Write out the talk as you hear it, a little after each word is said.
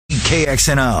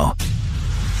KXNO.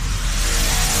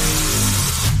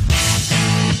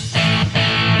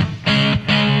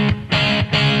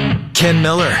 Ken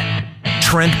Miller,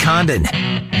 Trent Condon.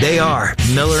 They are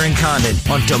Miller and Condon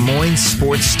on Des Moines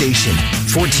Sports Station,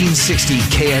 1460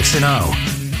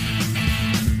 KXNO.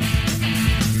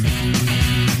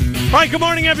 All right, good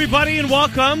morning, everybody, and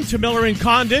welcome to Miller and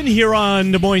Condon here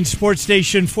on Des Moines Sports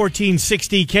Station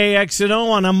 1460 KXNO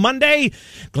on a Monday.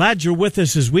 Glad you're with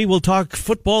us as we will talk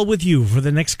football with you for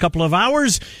the next couple of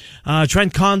hours.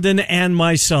 Trent Condon and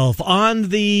myself on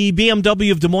the BMW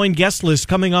of Des Moines guest list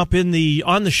coming up on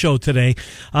the show today.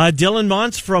 Dylan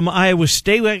Montz from Iowa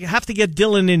State. We have to get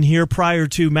Dylan in here prior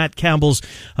to Matt Campbell's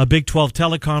Big 12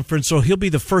 teleconference, so he'll be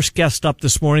the first guest up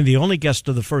this morning, the only guest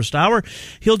of the first hour.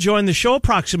 He'll join the show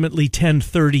approximately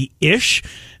 10:30-ish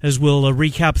as we'll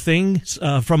recap things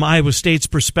from Iowa State's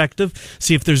perspective,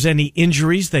 see if there's any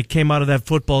injuries that came out of that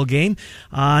football game,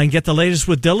 and get the latest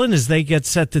with Dylan as they get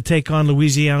set to take on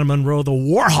Louisiana Monroe. The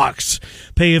Warhawks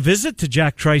pay a visit to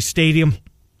Jack Trice Stadium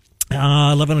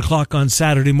 11 o'clock on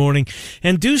Saturday morning,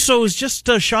 and do so is just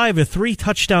shy of a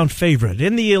 3-touchdown favorite.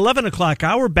 In the 11 o'clock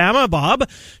hour, Bama Bob,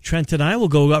 Trent and I will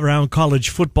go around college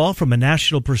football from a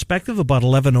national perspective about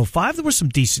 11:05. There were some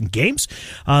decent games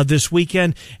this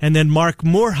weekend, and then Mark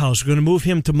Morehouse, we're going to move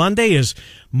him to Monday as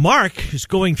Mark is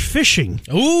going fishing.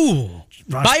 Ooh.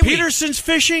 Ross Peterson's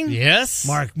fishing. Yes.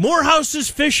 Mark Morehouse is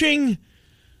fishing.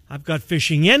 I've got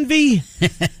fishing envy,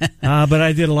 but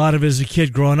I did a lot of it as a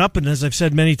kid growing up, and as I've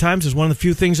said many times, it's one of the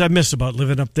few things I miss about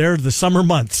living up there, the summer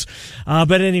months.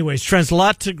 But anyways, Trent's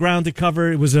lots of ground to cover.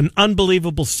 It was an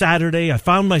unbelievable Saturday. I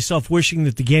found myself wishing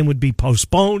that the game would be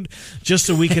postponed just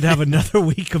so we could have another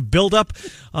week of build-up,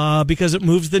 because it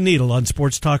moves the needle on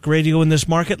sports talk radio in this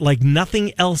market like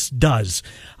nothing else does.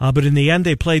 But in the end,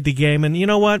 they played the game, and you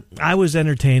know what? I was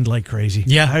entertained like crazy.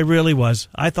 Yeah. I really was.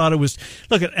 I thought it was,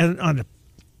 look, on a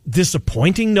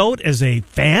disappointing note as a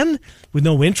fan with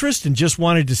no interest and just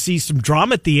wanted to see some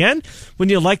drama at the end. When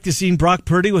you like to see Brock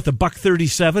Purdy with a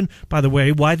 $137. By the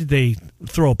way, why did they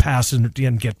throw a pass and at the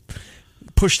end get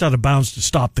pushed out of bounds to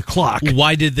stop the clock?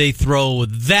 Why did they throw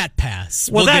that pass?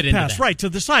 Well, that pass, right, to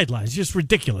the sidelines. Just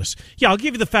ridiculous. Yeah, I'll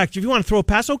give you the fact. If you want to throw a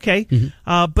pass, okay.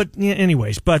 But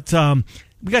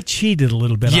we got cheated a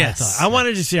little bit. Yes. I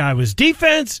wanted to see Iowa's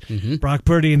defense, Brock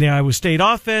Purdy and the Iowa State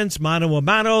offense, mano a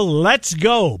mano, let's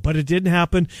go. But it didn't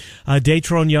happen.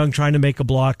 Datron Young trying to make a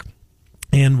block.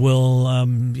 And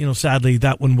we'll, sadly,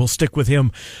 that one will stick with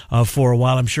him for a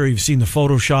while. I'm sure you've seen the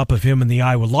Photoshop of him in the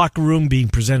Iowa locker room being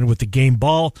presented with the game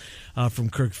ball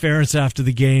from Kirk Ferentz after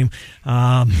the game.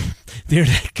 There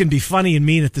can be funny and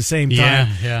mean at the same time.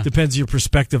 Yeah. Depends on your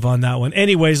perspective on that one.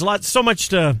 Anyways,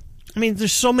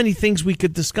 there's so many things we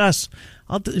could discuss.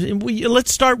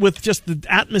 Let's start with just the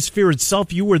atmosphere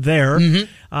itself. You were there.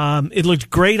 It looked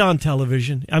great on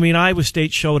television. I mean, Iowa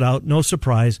State showed out, no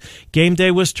surprise. Game day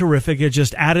was terrific. It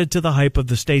just added to the hype of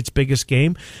the state's biggest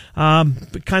game.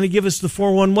 But kind of give us the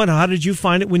 411. How did you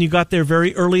find it when you got there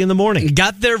very early in the morning?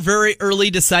 Got there very early,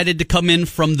 decided to come in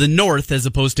from the north as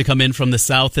opposed to come in from the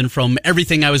south, and from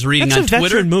everything I was reading on Twitter. That's a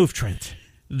veteran move, Trent.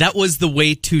 That was the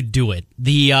way to do it.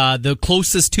 The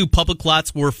closest two public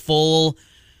lots were full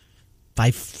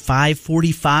by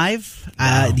 5:45.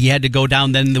 Wow. You had to go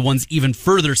down then the ones even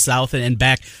further south and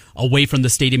back away from the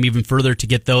stadium even further to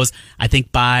get those. I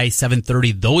think by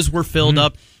 7:30 those were filled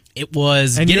up. It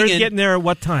was getting there at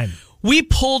what time? We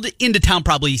pulled into town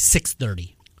probably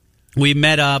 6:30. We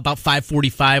met about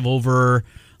 5:45 over.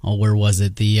 Oh, where was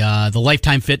it? The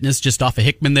Lifetime Fitness just off of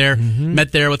Hickman there.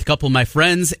 Met there with a couple of my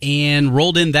friends and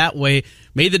rolled in that way.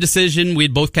 Made the decision.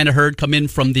 We'd both kind of heard come in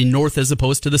from the north as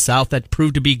opposed to the south. That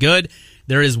proved to be good.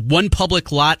 There is one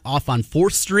public lot off on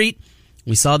 4th Street.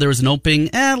 We saw there was an opening.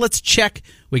 Let's check.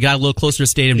 We got a little closer to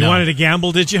stadium. You wanted to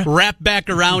gamble, did you? Wrapped back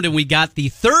around, and we got the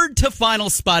third to final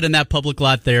spot in that public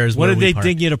lot there. What did they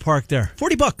dig you to park there?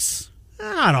 $40.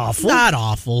 Not awful. Not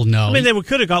awful, no. I mean, they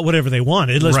could have got whatever they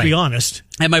wanted, let's be honest.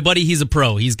 And my buddy, he's a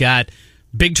pro. He's got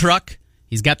big truck.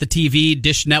 He's got the TV,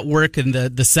 Dish Network, and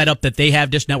the setup that they have.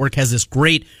 Dish Network has this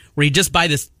great, where you just buy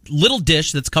this little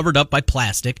dish that's covered up by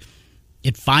plastic.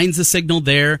 It finds the signal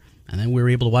there, and then we were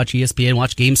able to watch ESPN,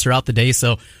 watch games throughout the day.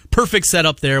 So perfect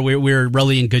setup there. We're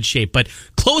really in good shape. But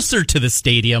closer to the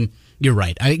stadium, you're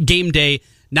right. Game day,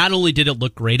 not only did it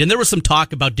look great, and there was some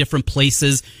talk about different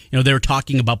places. They were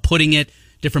talking about putting it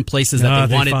different places that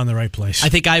they wanted. They found the right place. I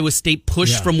think Iowa State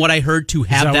pushed, from what I heard, to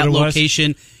have that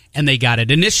location, and they got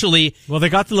it. Initially... Well, they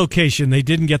got the location. They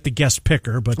didn't get the guest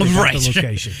picker, but they got the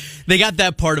location. They got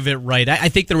that part of it right. I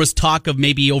think there was talk of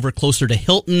maybe over closer to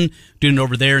Hilton, doing it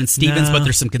over there in Stevens, but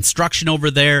there's some construction over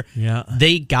there. Yeah.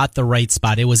 They got the right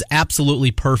spot. It was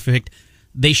absolutely perfect.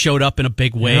 they showed up in a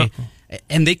big way. Yeah.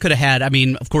 And they could have had, I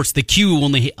mean, of course, the queue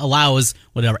only allows,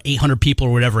 800 people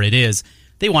or whatever it is.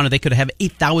 They could have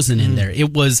 8,000 in there.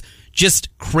 It was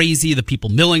just crazy, the people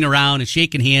milling around and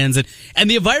shaking hands. And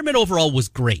the environment overall was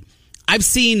great. I've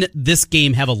seen this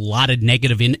game have a lot of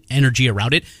negative energy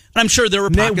around it, and I'm sure there were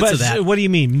pockets of that. What do you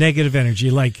mean, negative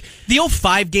energy? Like the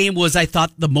 05 game was, I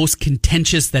thought, the most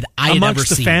contentious that I had ever seen.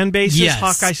 Amongst the fan bases, yes.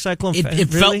 Hawkeye Cyclone It really?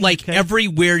 Felt like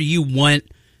everywhere you went,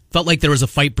 felt like there was a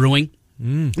fight brewing.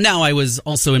 Now, I was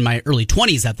also in my early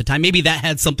 20s at the time. Maybe that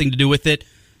had something to do with it.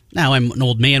 Now I'm an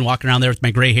old man walking around there with my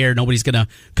gray hair. Nobody's going to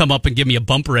come up and give me a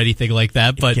bump or anything like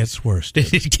that. But it gets worse.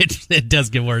 It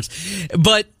does get worse.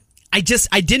 But I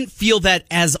didn't feel that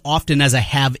as often as I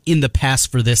have in the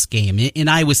past for this game. In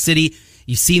Iowa City,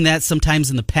 you've seen that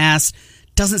sometimes in the past.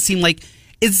 Doesn't seem like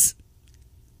is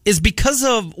because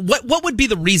of what would be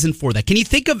the reason for that? Can you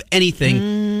think of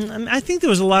anything? I think there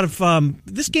was a lot of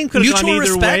this game could have gone either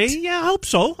respect? way. Yeah, I hope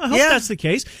so. I hope that's the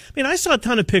case. I mean, I saw a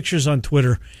ton of pictures on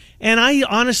Twitter, and I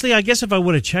honestly, I guess if I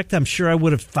would have checked, I'm sure I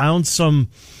would have found some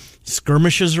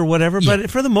skirmishes or whatever,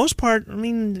 but for the most part, I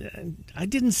mean, I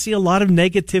didn't see a lot of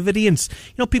negativity,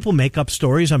 and people make up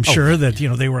stories. I'm sure that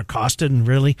they were accosted and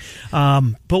really,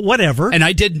 but whatever. And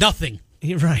I did nothing.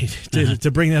 Right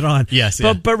to bring that on. Yes,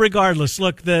 but regardless,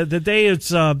 look,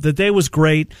 the day was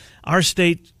great. Our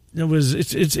state. It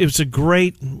was a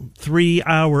great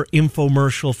 3-hour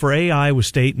infomercial for A, Iowa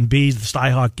State, and B, the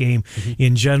Cyhawk game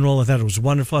in general. I thought it was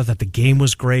wonderful. I thought the game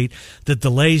was great. The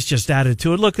delays just added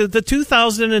to it. Look, the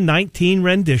 2019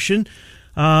 rendition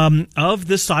of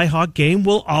the Cyhawk game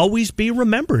will always be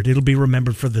remembered. It'll be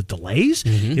remembered for the delays.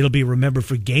 It'll be remembered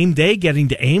for game day, getting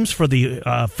to Ames for the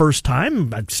first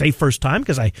time. I'd say first time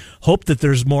because I hope that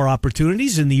there's more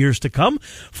opportunities in the years to come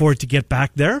for it to get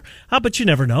back there. But you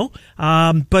never know.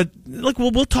 But look,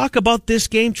 we'll talk about this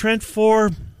game, Trent,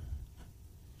 for,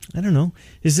 I don't know.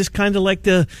 Is this kind of like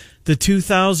the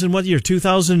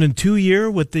 2002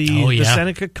 year with the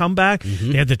Seneca comeback?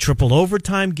 They had the triple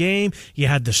overtime game. You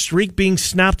had the streak being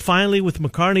snapped finally with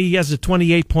McCarney. He has a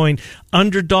 28-point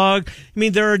underdog. I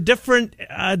mean, there are different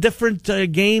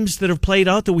games that have played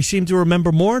out that we seem to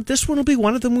remember more. This one will be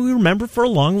one of them we remember for a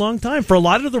long, long time for a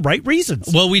lot of the right reasons.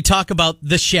 Well, we talk about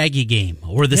the Shaggy game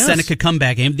or the Seneca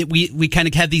comeback game. We kind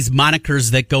of had these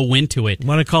monikers that go into it.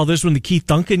 Want to call this one the Keith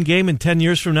Duncan game? And 10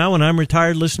 years from now, when I'm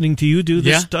retired listening to you do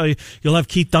this, you'll have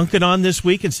Keith Duncan on this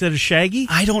week instead of Shaggy?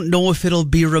 I don't know if it'll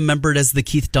be remembered as the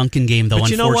Keith Duncan game, though,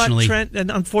 but unfortunately. You know what, Trent?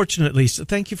 And unfortunately, so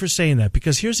thank you for saying that,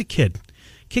 because here's a kid.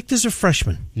 Kicked as a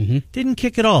freshman. Didn't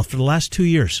kick at all for the last 2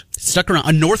 years. Stuck around.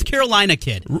 A North Carolina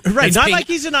kid. Right. Not like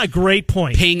he's in a great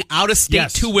point. Paying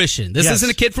out-of-state tuition. This isn't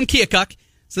a kid from Keokuk.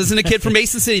 This isn't a kid from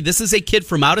Mason City. This is a kid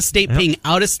from out-of-state paying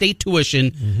out-of-state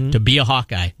tuition to be a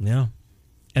Hawkeye. Yeah.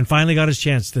 And finally got his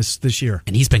chance this year.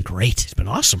 And he's been great. He's been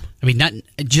awesome. I mean, not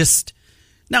just...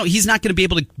 No, he's not going to be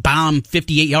able to bomb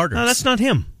 58-yarders. No, that's not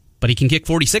him. But he can kick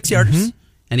 46-yarders.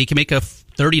 And he can make a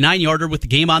 39-yarder with the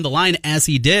game on the line, as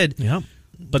he did. Yeah.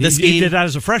 But this game... He did that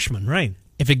as a freshman, right.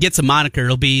 If it gets a moniker,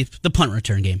 it'll be the punt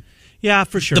return game. Yeah,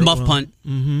 for sure. The muff punt.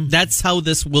 That's how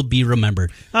this will be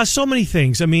remembered. So many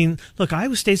things. I mean, look,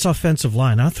 Iowa State's offensive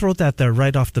line, I'll throw that there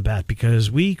right off the bat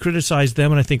because we criticized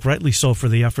them, and I think rightly so, for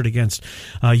the effort against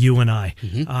UNI.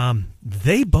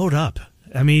 They bowed up.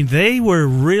 I mean, they were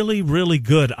really, really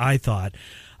good, I thought.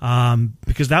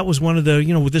 Because that was one of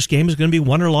the, this game is going to be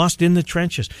won or lost in the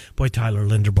trenches. Boy, Tyler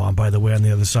Linderbaum, by the way, on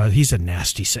the other side, he's a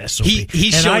nasty SOB. He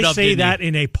showed and I up, say that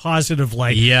in a positive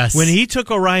light. Yes. When he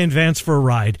took Orion Vance for a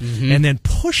ride and then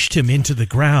pushed him into the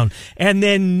ground and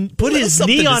then put his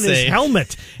knee on his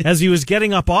helmet as he was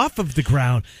getting up off of the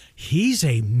ground, he's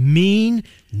a mean,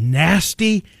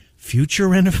 nasty future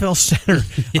NFL center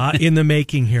in the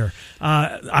making here.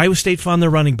 Iowa State found their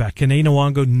running back. Kene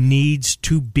Nwango needs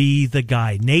to be the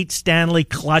guy. Nate Stanley,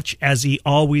 clutch as he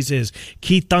always is.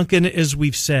 Keith Duncan, as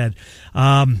we've said.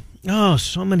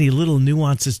 So many little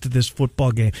nuances to this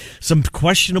football game. Some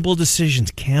questionable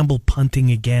decisions. Campbell punting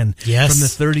again from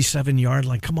the 37-yard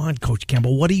line. Come on, Coach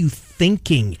Campbell. What are you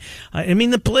thinking? I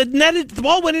mean, the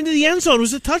ball went into the end zone. It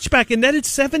was a touchback and netted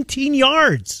 17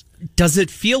 yards. Does it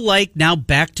feel like now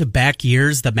back-to-back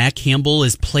years that Matt Campbell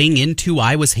is playing into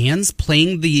Iowa's hands,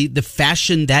 playing the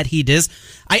fashion that he does?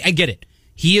 I get it.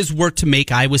 He has worked to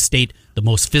make Iowa State the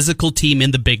most physical team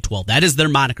in the Big 12. That is their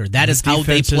moniker. That is how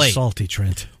they play. Is salty,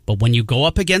 Trent. But when you go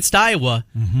up against Iowa,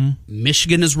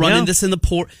 Michigan is running this in the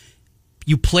port.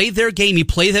 You play their game. You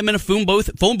play them in a phone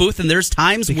booth, and there's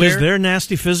times where... Because they're a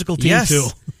nasty physical team, too.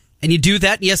 And you do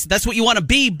that. Yes, that's what you want to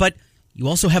be, but... You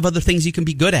also have other things you can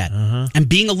be good at. And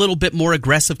being a little bit more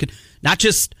aggressive, not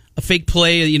just a fake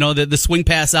play, the swing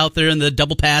pass out there and the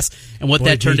double pass and what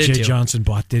that turned DJ into. Johnson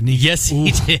bought, didn't he? Yes,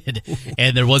 he did.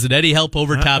 And there wasn't any help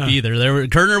over top either.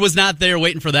 Kerner was not there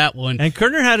waiting for that one. And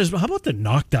Kerner had how about the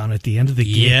knockdown at the end of the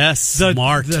game? Yes,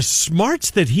 smart. The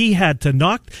smarts that he had to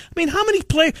knock. I mean, how many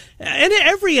players, and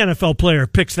every NFL player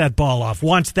picks that ball off,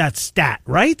 wants that stat,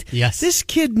 right? Yes. This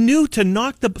kid knew to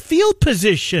knock the field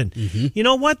position. Mm-hmm. You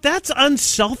know what? That's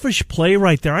unselfish play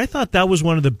right there. I thought that was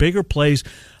one of the bigger plays,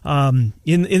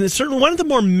 in certainly one of the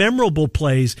more memorable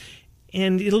plays,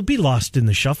 and it'll be lost in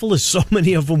the shuffle, as so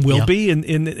many of them will be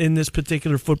in this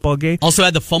particular football game. Also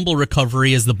had the fumble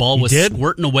recovery as the ball was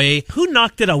squirting away. Who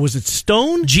knocked it out? Was it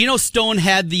Stone? Geno Stone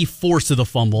had the force of the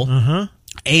fumble. Uh-huh.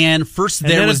 And first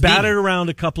there then was it battered around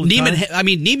a couple of times.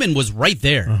 Neiman was right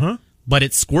there, but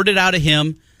it squirted out of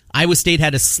him. Iowa State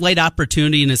had a slight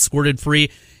opportunity and it squirted free.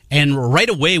 And right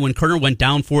away, when Kerner went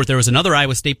down for it, there was another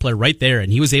Iowa State player right there,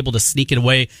 and he was able to sneak it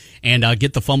away and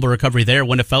get the fumble recovery there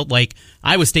when it felt like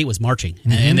Iowa State was marching,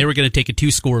 and they were going to take a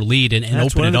 2-score lead and open it up early.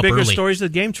 That's one of the bigger stories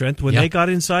of the game, Trent. When they got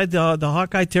inside the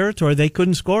Hawkeye territory, they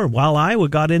couldn't score. While Iowa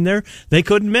got in there, they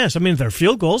couldn't miss. I mean, they're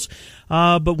field goals,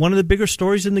 but one of the bigger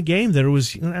stories in the game, there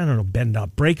was, I don't know, bend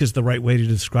not break is the right way to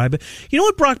describe it. You know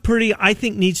what Brock Purdy, I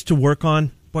think, needs to work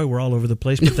on? Boy, we're all over the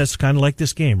place, but that's kind of like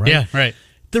this game, right? Yeah, right.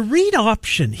 The read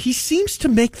option, he seems to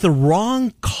make the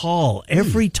wrong call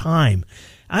every time.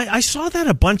 I saw that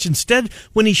a bunch. Instead,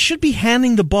 when he should be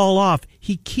handing the ball off,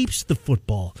 he keeps the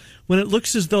football. When it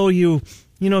looks as though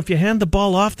if you hand the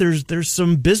ball off, there's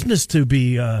some business to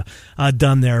be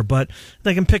done there. But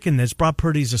like I'm picking this, Brock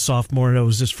Purdy's a sophomore. It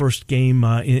was his first game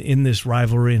in this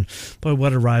rivalry, and boy,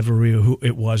 what a rivalry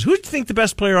it was. Who do you think the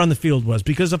best player on the field was?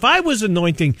 Because if I was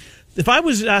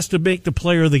asked to make the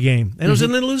player of the game, and it was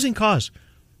in a losing cause,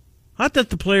 I thought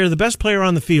the best player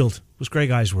on the field was Greg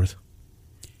Eisworth.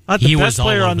 He was all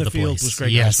over the place.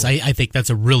 Yes, I think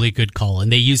that's a really good call,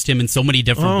 and they used him in so many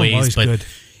different ways. But good.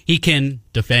 He can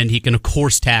defend. He can, of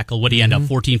course, tackle. What he end up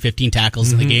 14, 15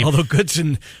 tackles in the game. Although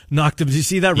Goodson knocked him. Did you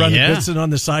see that run to Goodson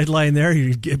on the sideline there?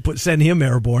 You send him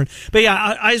airborne. But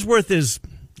yeah, Eisworth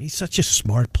he's such a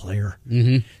smart player.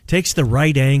 Takes the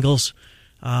right angles.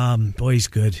 Boy, he's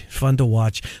good. Fun to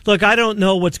watch. Look, I don't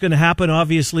know what's going to happen,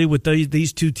 obviously, with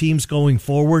these two teams going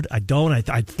forward. I don't.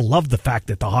 I love the fact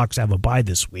that the Hawks have a bye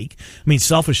this week. I mean,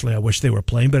 selfishly, I wish they were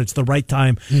playing, but it's the right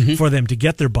time for them to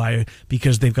get their bye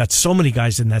because they've got so many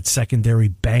guys in that secondary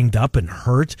banged up and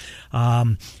hurt.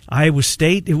 Iowa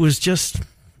State, it was just,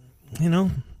 the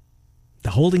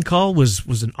holding call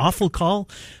was an awful call,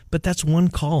 but that's one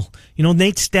call.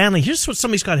 Nate Stanley, here's what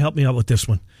somebody's got to help me out with this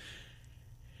one.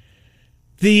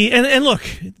 And look,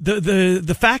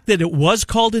 the fact that it was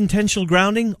called intentional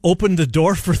grounding opened the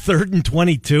door for 3rd and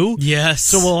 22. Yes.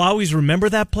 So we'll always remember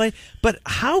that play. But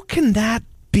how can that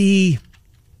be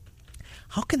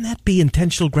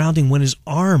intentional grounding when his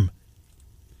arm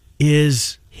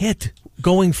is hit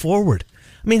going forward?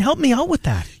 I mean, help me out with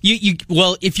that.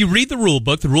 Well, if you read the rule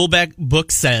book, the rule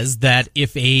book says that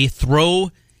if a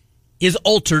throw is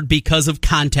altered because of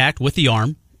contact with the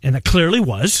arm, and it clearly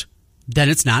was, then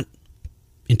it's not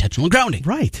intentional grounding.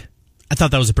 Right. I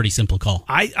thought that was a pretty simple call.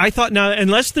 I thought now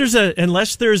unless there's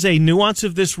a nuance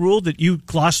of this rule that you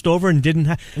glossed over and didn't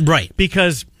have. Right.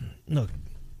 Because look,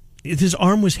 his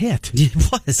arm was hit. It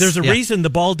was. There's a reason the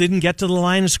ball didn't get to the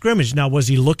line of scrimmage. Now, was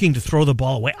he looking to throw the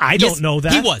ball away? I don't know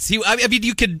that. He was. I mean,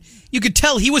 you could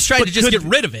tell he was trying to just get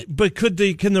rid of it. But can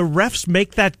the refs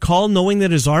make that call knowing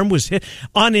that his arm was hit?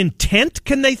 On intent,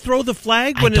 can they throw the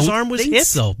flag when his arm was hit? I don't think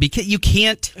so. Because you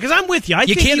can't. Because I'm with you.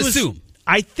 You can't assume.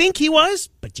 I think he was,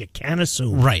 but you can't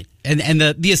assume. Right. And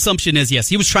the assumption is, yes,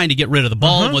 he was trying to get rid of the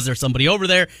ball. Was there somebody over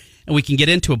there? And we can get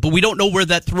into it. But we don't know where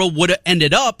that throw would have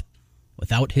ended up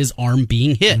without his arm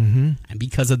being hit. And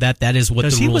because of that is what the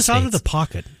rule states. Because he was out of the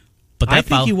pocket. But I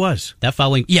think he was. That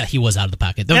following, he was out of the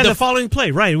pocket. The following play,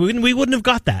 right. We wouldn't have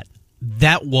got that.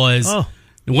 That was,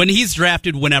 when he's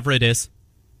drafted, whenever it is,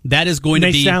 that is going to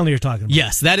be... Nate Stanley you're talking about.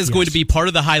 Yes, that is going to be part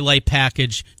of the highlight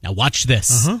package. Now watch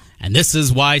this. And this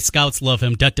is why scouts love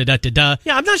him. Da-da-da-da-da.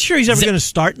 Yeah, I'm not sure he's ever going to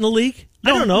start in the league. I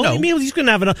don't know. No. I mean, he's going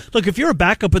to have enough. Look, if you're a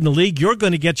backup in the league, you're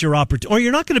going to get your opportunity. Or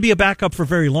you're not going to be a backup for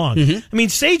very long. I mean,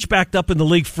 Sage backed up in the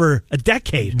league for a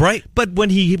decade. Right. But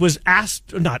when he was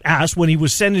when he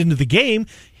was sent into the game,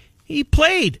 he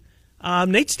played.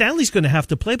 Nate Stanley's going to have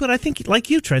to play, but I think,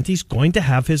 like you, Trent, he's going to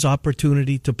have his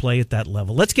opportunity to play at that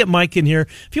level. Let's get Mike in here.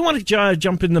 If you want to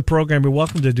jump in the program, you're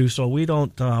welcome to do so. We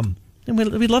don't...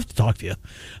 we'd love to talk to you.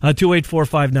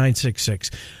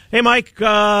 284-5966. Hey, Mike,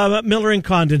 Miller and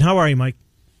Condon. How are you, Mike?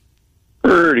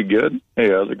 Pretty good.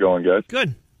 Hey, how's it going, guys?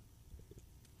 Good.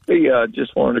 Hey,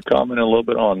 just wanted to comment a little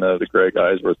bit on the Greg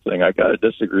Eisworth thing. I got to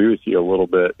disagree with you a little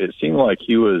bit. It seemed like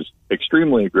he was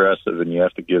extremely aggressive, and you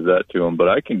have to give that to him. But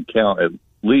I can count at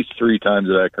least 3 times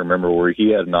that I can remember where he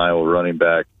had an Iowa running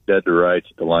back dead to rights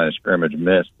at the line of scrimmage,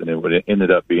 missed, and it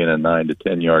ended up being a 9 to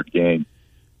 10 yard gain.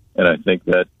 And I think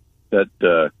that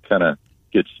kind of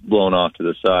gets blown off to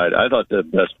the side. I thought the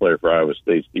best player for Iowa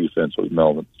State's defense was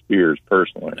Melvin Spears,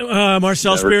 personally.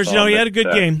 Marcel Spears, he had a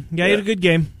good game. Yeah, he had a good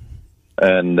game.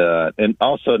 And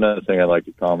also another thing I'd like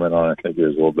to comment on, I think it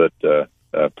was a little bit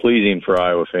pleasing for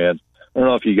Iowa fans. I don't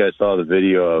know if you guys saw the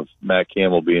video of Matt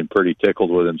Campbell being pretty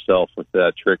tickled with himself with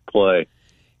that trick play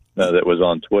that was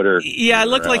on Twitter. Yeah, it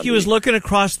looked like he was looking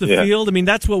across the field. I mean,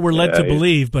 that's what we're led to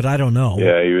believe, but I don't know.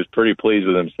 Yeah, he was pretty pleased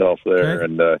with himself there.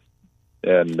 Okay.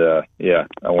 And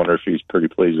I wonder if he's pretty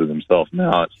pleased with himself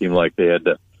now. It seemed like they had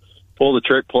to pull the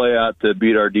trick play out to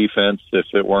beat our defense if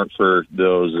it weren't for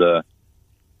those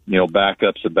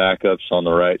backups of backups on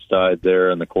the right side there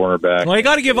and the cornerback. Well, you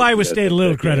got to give Iowa State a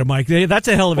little credit, Mike. That's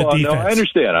a hell of a defense. No, I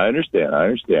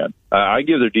understand. I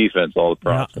give their defense all the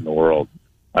props in the world.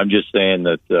 I'm just saying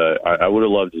that I would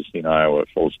have loved to have seen Iowa at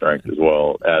full strength as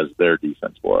well as their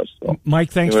defense was. So,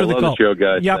 Mike, thanks for the call. The show,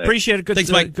 guys. Yeah, appreciate it. Thanks,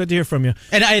 Mike. Good to hear from you.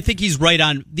 And I think he's right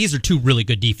on. These are 2 really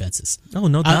good defenses. Oh,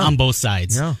 no doubt. On both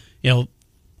sides. Yeah.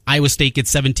 Iowa State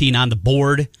gets 17 on the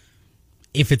board.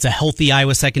 If it's a healthy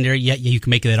Iowa secondary, you can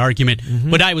make that argument.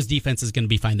 Mm-hmm. But Iowa's defense is going to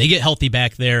be fine. They get healthy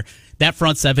back there. That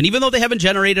front 7, even though they haven't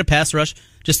generated a pass rush,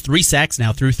 just 3 sacks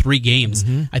now through 3 games.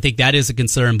 Mm-hmm. I think that is a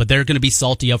concern. But they're going to be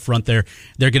salty up front there.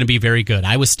 They're going to be very good.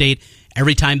 Iowa State,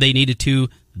 every time they needed to,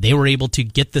 they were able to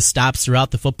get the stops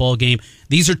throughout the football game.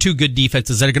 These are 2 good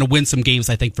defenses that are going to win some games,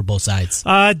 I think, for both sides.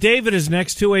 David is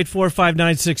next,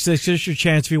 284-5966. This is your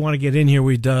chance if you want to get in here.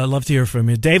 We'd love to hear from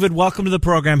you. David, welcome to the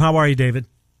program. How are you, David?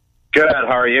 Good.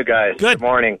 How are you guys? Good.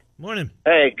 Morning. Morning.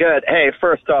 Hey, good. Hey,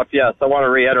 first off, yes, I want to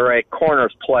reiterate,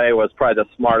 Corner's play was probably the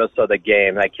smartest of the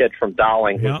game. That kid from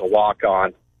Dowling who's a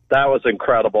walk-on. That was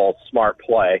incredible, smart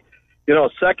play.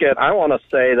 Second, I want to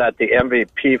say that the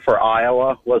MVP for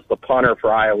Iowa was the punter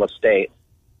for Iowa State.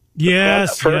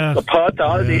 Yes. The punt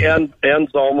out of the end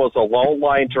zone was a low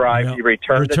line drive. Yeah. He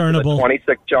returned it to the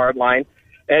 26-yard line.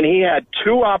 And he had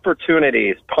 2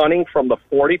 opportunities, punting from the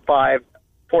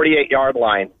 48-yard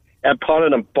line, and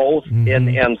punted them both in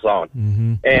the end zone.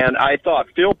 Mm-hmm. And I thought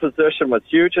field position was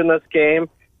huge in this game,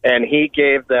 and he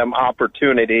gave them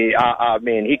opportunity.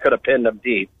 He could have pinned them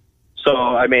deep.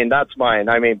 So, that's mine.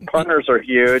 Punters are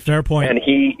huge. Fair point. And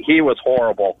he was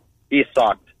horrible. He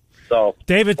sucked. So,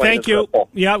 David, thank you.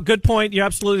 Yeah, good point. You're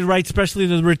absolutely right, especially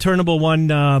the returnable one.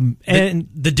 And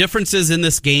the differences in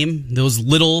this game, those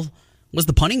little... was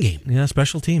the punting game. Yeah,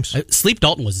 special teams. Sleep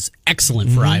Dalton was excellent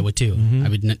for Iowa, too.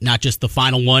 Mm-hmm. Not just the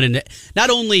final one, and not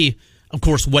only, of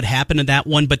course, what happened in that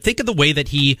one, but think of the way that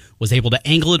he was able to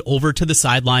angle it over to the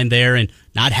sideline there and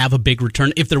not have a big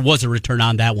return, if there was a return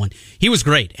on that one. He was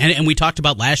great. And we talked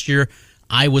about last year,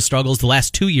 Iowa struggles the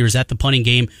last 2 years at the punting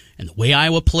game, and the way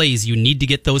Iowa plays, you need to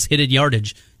get those hitted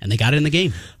yardage, and they got it in the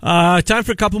game. Time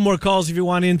for a couple more calls if you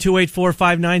want in,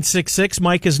 284-5966.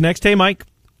 Mike is next. Hey, Mike.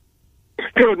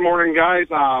 Good morning, guys.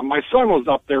 My son was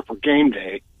up there for game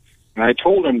day, and I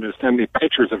told him to send me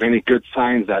pictures of any good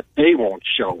signs that they won't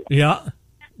show. Yeah.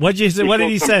 What did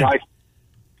he say?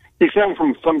 He sent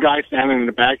from some guy standing in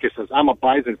the back. He says, "I'm a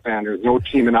Bison fan. There's no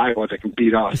team in Iowa that can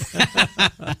beat us."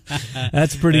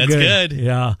 That's pretty good. That's good.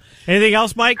 Yeah. Anything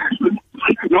else, Mike?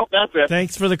 Nope, that's it.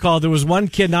 Thanks for the call. There was one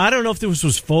kid. Now, I don't know if this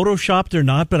was photoshopped or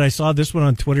not, but I saw this one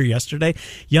on Twitter yesterday.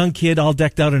 Young kid, all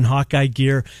decked out in Hawkeye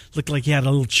gear. Looked like he had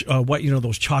a little,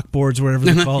 those chalkboards, whatever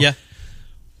they're called. Yeah.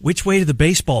 Which way to the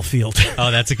baseball field?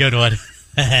 Oh, that's a good one.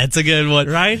 That's a good one.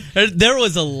 Right? There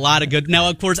was a lot of good. Now,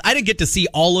 of course, I didn't get to see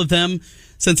all of them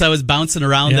since I was bouncing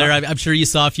around there. I'm sure you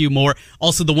saw a few more.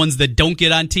 Also, the ones that don't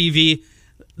get on TV,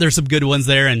 there's some good ones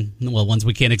there, and, ones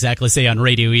we can't exactly say on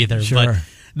radio either. Sure. But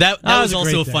that was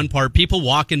also a fun part. People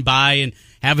walking by and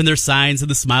having their signs and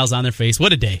the smiles on their face.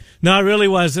 What a day! No, it really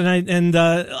was. And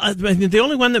the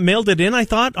only one that mailed it in, I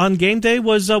thought, on game day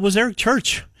was Eric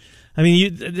Church.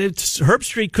 Herb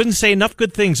Street couldn't say enough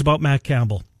good things about Matt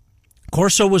Campbell.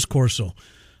 Corso was Corso.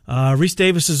 Reese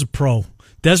Davis is a pro.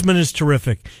 Desmond is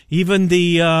terrific. Even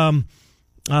the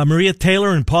Maria Taylor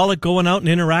and Pollock going out and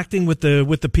interacting with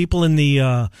the people in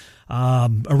the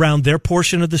around their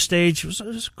portion of the stage. It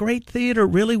was great theater.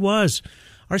 It really was.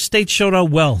 Our state showed out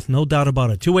well, no doubt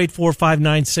about it.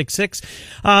 284-5966.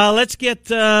 Let's get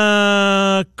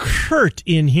Kurt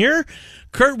in here.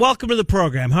 Kurt, welcome to the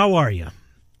program. How are you?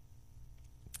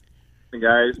 Hey,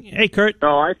 guys. Hey, Kurt.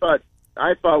 No, I thought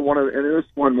and this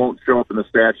one won't show up in the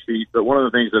stat sheet, but one of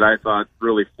the things that I thought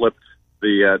really flipped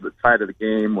the side of the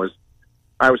game was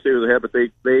Iowa State was ahead, but they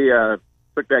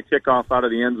took that kickoff out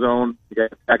of the end zone. He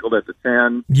got tackled at the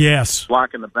 10. Yes.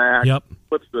 Block in the back. Yep.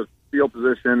 Flips the field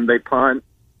position. They punt.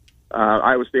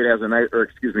 Iowa has a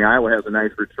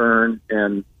nice return,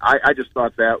 and I just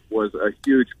thought that was a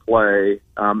huge play.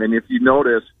 And if you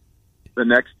notice, the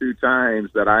next 2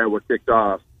 times that Iowa kicked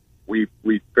off, we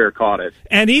fair caught it.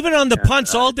 And even on the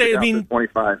punts all day,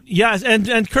 25. Yes,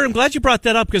 and Kurt, I'm glad you brought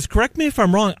that up, because correct me if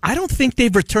I'm wrong, I don't think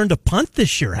they've returned a punt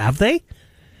this year, have they?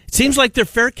 It seems like they're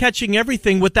fair catching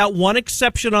everything with that one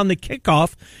exception on the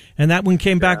kickoff, and that one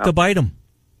came back to bite them.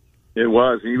 It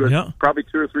was. He was probably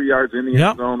 2 or 3 yards in the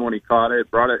end zone when he caught it.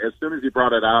 As soon as he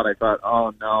brought it out, I thought,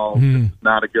 oh, no, this is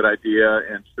not a good idea.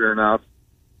 And sure enough,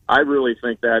 I really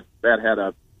think that had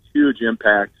a huge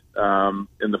impact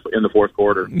in the fourth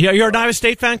quarter. Yeah, you're an Iowa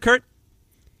State fan, Kurt?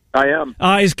 I am.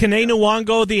 Is Kene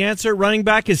Nwango the answer running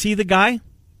back? Is he the guy?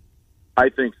 I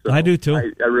think so. I do, too.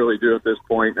 I really do at this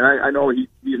point. And I know he's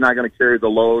not going to carry the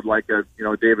load like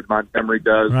David Montgomery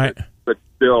does. Right. But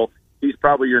still, he's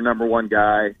probably your number one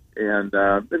guy. And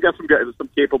they've got some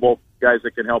capable guys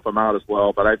that can help him out as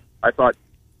well. But I thought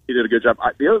he did a good job.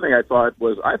 The other thing I thought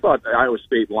the Iowa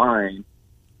State line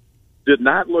did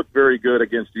not look very good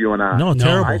against UNI. No,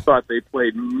 terrible. I thought they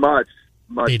played much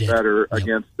better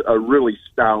against a really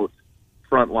stout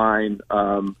front line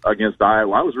against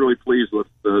Iowa. I was really pleased with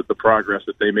the progress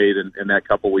that they made in that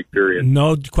couple-week period.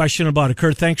 No question about it.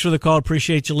 Kurt, thanks for the call.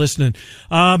 Appreciate you listening.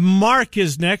 Mark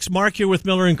is next. Mark here with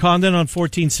Miller and Condon on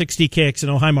 1460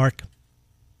 KXNO. Hi, Mark.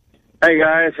 Hey,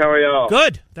 guys. How are y'all?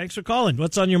 Good. Thanks for calling.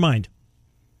 What's on your mind?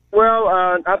 Well,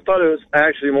 I thought it was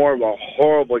actually more of a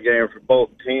horrible game for both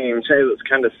teams. Hey, it was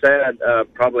kind of sad,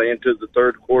 probably into the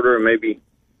third quarter, and maybe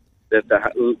that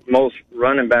the most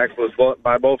running backs was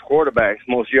by both quarterbacks.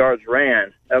 Most yards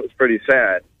ran. That was pretty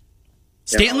sad.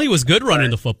 Stanley was good running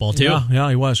the football, too. Yeah,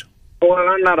 he was. Well,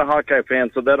 I'm not a Hawkeye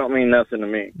fan, so that don't mean nothing to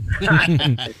me.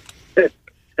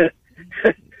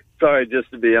 Sorry, just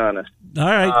to be honest. All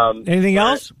right. Anything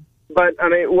else? But, I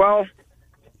think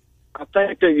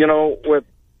that, with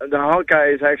the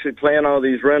Hawkeyes actually playing all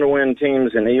these run-to-win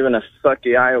teams and even a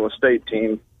sucky Iowa State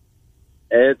team,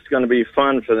 it's going to be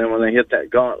fun for them when they hit that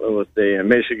gauntlet with the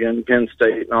Michigan, Penn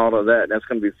State, and all of that. That's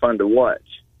going to be fun to watch.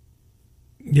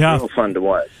 Yeah. Real fun to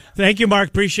watch. Thank you, Mark.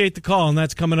 Appreciate the call, and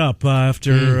that's coming up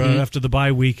after the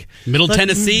bye week. Middle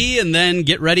Tennessee, and then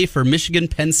get ready for Michigan,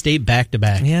 Penn State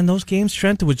back-to-back. Yeah, and those games,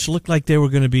 Trent, which looked like they were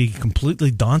going to be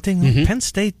completely daunting. Penn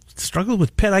State struggled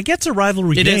with Pitt. I guess it's a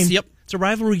rivalry game. It is, yep. It's a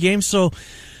rivalry game, so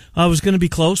it was going to be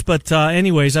close. But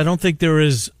anyways, I don't think there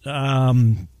is...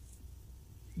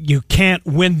 you can't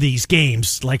win these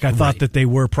games like I thought that they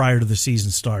were prior to the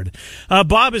season started.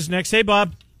 Bob is next. Hey,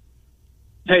 Bob.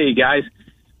 Hey, guys.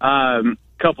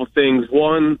 Couple things.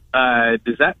 One,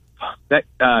 does that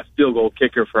field goal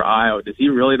kicker for Iowa, does he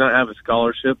really not have a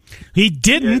scholarship? He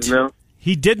didn't.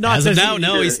 He did not. As of now,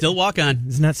 no. He's still walk on.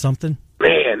 Isn't that something?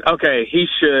 Man, okay, he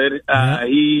should.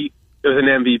 He was an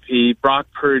MVP. Brock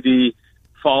Purdy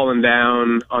falling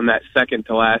down on that second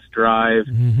to last drive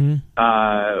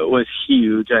was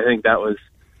huge. I think that was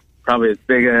probably as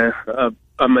big a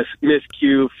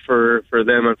miscue for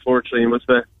them, unfortunately, with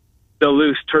the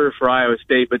loose turf for Iowa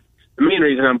State. But the main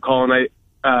reason I'm calling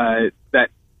that,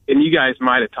 and you guys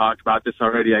might have talked about this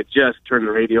already. I just turned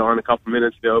the radio on a couple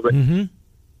minutes ago, but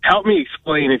help me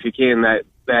explain if you can that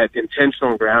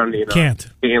intentional grounding. Can't.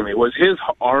 Stanley, was his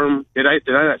arm? Did I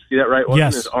not see that right?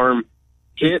 Wasn't his arm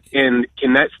hit? And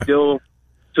can that still?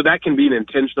 So that can be an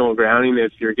intentional grounding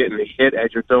if you're getting a hit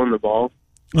as you're throwing the ball.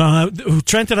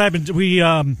 Trent and I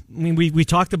we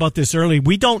talked about this early.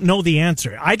 We don't know the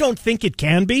answer. I don't think it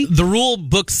can be. The rule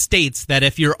book states that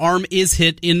if your arm is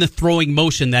hit in the throwing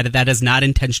motion, that is not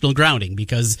intentional grounding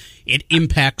because it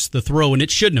impacts the throw and it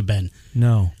shouldn't have been.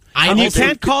 No, you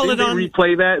can't call it on.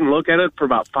 Replay that and look at it for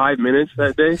about 5 minutes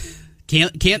that day.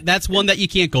 Can't. That's one that you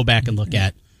can't go back and look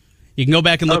at. You can go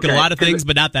back and look at a lot of things,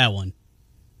 but not that one.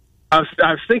 I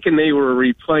was thinking they were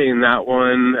replaying that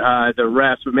one, the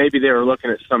refs, but maybe they were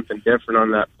looking at something different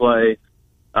on that play.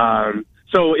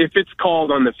 So if it's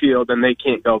called on the field, then they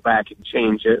can't go back and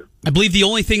change it. I believe the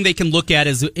only thing they can look at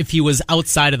is if he was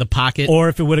outside of the pocket. Or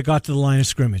if it would have got to the line of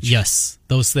scrimmage. Yes,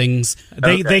 those things.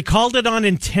 They called it on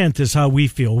intent is how we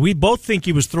feel. We both think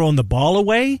he was throwing the ball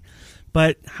away,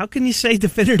 but how can you say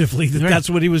definitively that that's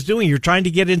what he was doing? You're trying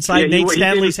to get inside Nate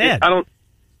Stanley's head.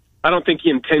 I don't think he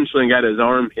intentionally got his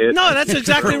arm hit. No, that's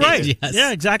exactly right. Yes.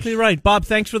 Yeah, exactly right. Bob,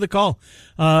 thanks for the call.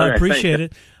 Appreciate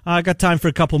it. I got time for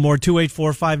a couple more.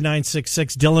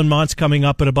 284-5966. Dylan Mont's coming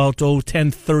up at about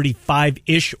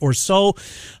 10:35-ish or so.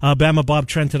 Bama, Bob,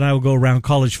 Trent, and I will go around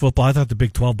college football. I thought the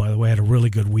Big 12, by the way, had a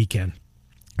really good weekend.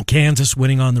 Kansas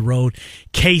winning on the road,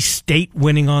 K-State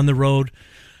winning on the road.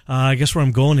 I guess where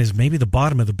I'm going is maybe the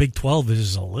bottom of the Big 12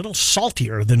 is a little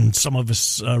saltier than some of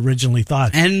us originally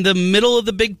thought. And the middle of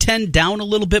the Big 10 down a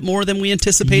little bit more than we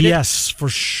anticipated? Yes, for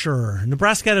sure.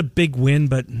 Nebraska had a big win,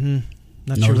 but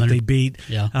not sure what they beat.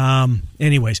 Yeah.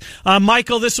 Anyways,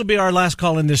 Michael, this will be our last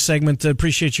call in this segment.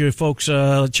 Appreciate you folks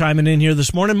chiming in here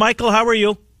this morning. Michael, how are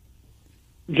you?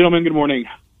 Gentlemen, good morning.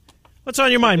 What's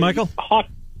on your mind, Michael?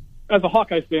 As a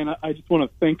Hawkeye fan, I just want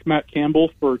to thank Matt Campbell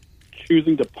for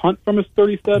choosing to punt from his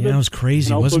 37. Yeah, that was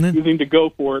crazy, wasn't it? And also choosing to go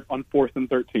for it on 4th and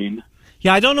 13.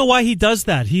 Yeah, I don't know why he does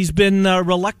that. He's been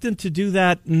reluctant to do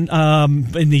that in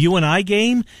the UNI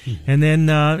game. And then,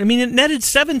 it netted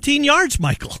 17 yards,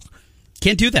 Michael.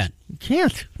 Can't do that.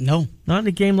 Can't. No. Not in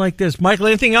a game like this. Michael,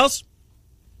 anything else?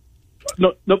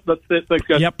 Nope, that's it. Thanks,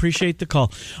 guys. Yeah, appreciate the call.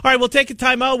 All right, we'll take a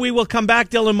time out. We will come back.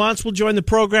 Dylan Montz will join the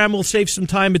program. We'll save some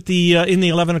time at the in the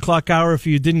 11 o'clock hour if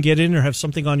you didn't get in or have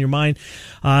something on your mind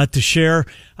to share.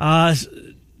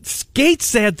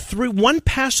 Skates had one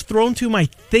pass thrown to him, I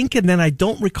think, and then I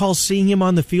don't recall seeing him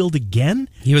on the field again.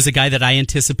 He was a guy that I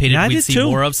anticipated we'd see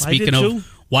more of. Speaking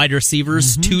of wide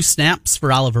receivers, 2 snaps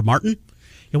for Oliver Martin.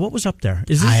 Yeah, what was up there?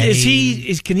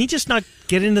 Can he just not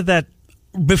get into that?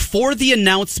 Before the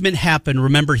announcement happened,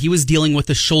 remember, he was dealing with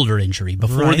a shoulder injury.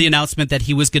 Before the announcement that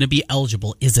he was going to be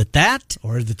eligible. Is it that?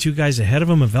 Or the 2 guys ahead of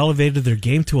him have elevated their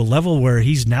game to a level where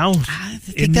he's now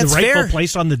in the rightful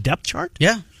place on the depth chart?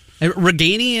 Yeah.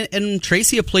 Reganey and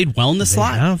Tracy have played well in the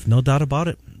slot. Have, no doubt about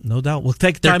it. No doubt. We'll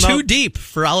take time out. They're too deep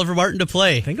for Oliver Martin to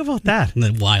play. Think about that.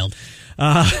 Wild.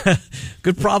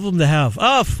 Good problem to have.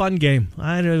 Oh, fun game.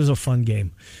 It was a fun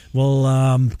game. We'll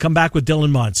come back with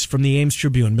Dylan Montz from the Ames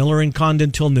Tribune. Miller and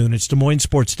Condon till noon. It's Des Moines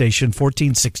Sports Station,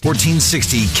 1460.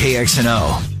 1460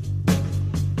 KXNO.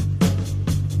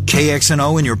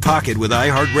 KXNO in your pocket with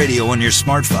iHeartRadio on your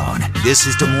smartphone. This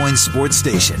is Des Moines Sports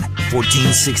Station,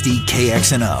 1460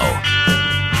 KXNO.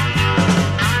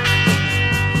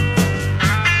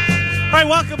 All right,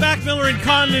 welcome back. Miller and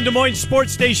Condon, Des Moines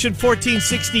Sports Station,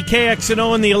 1460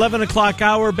 KXNO in the 11 o'clock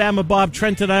hour. Bama Bob,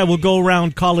 Trent, and I will go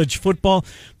around college football.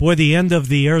 Boy, the end of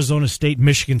the Arizona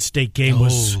State-Michigan State game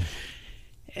was...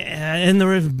 And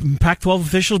the Pac-12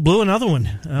 officials blew another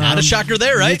one. Not a shocker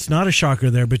there, right? It's not a shocker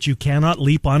there, but you cannot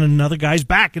leap on another guy's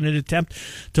back in an attempt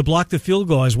to block the field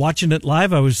goal. I was watching it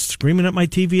live. I was screaming at my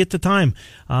TV at the time,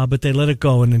 but they let it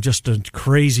go, and just a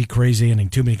crazy, crazy inning.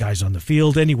 Too many guys on the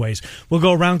field. Anyways, we'll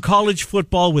go around college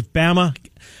football with Bama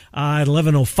at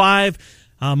 11:05.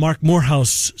 Mark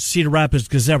Morehouse, Cedar Rapids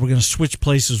Gazette. We're going to switch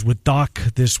places with Doc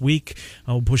this week.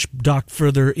 I'll push Doc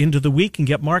further into the week and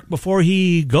get Mark before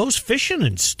he goes fishing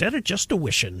instead of just a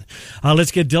wishing. Let's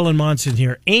get Dylan Montz in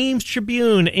here. Ames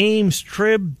Tribune,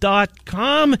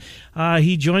 amestrib.com.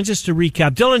 He joins us to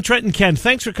recap. Dylan, Trent, and Ken,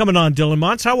 thanks for coming on, Dylan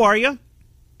Montz. How are you?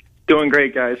 Doing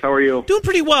great, guys. How are you? Doing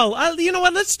pretty well. You know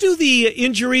what? Let's do the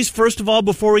injuries first of all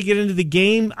before we get into the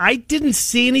game. I didn't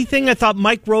see anything. I thought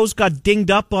Mike Rose got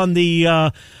dinged up on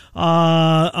the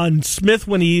on Smith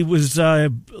when he was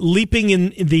leaping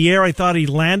in the air. I thought he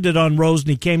landed on Rose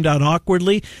and he came down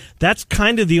awkwardly. That's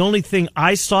kind of the only thing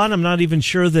I saw, and I'm not even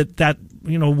sure that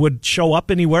would show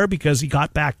up anywhere because he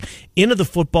got back into the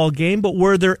football game. But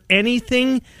were there any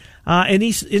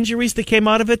injuries that came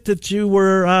out of it that you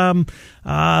were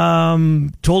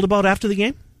told about after the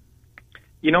game?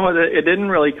 You know what? It didn't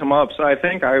really come up, so I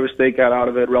think Iowa State got out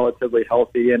of it relatively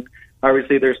healthy. And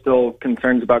obviously, there's still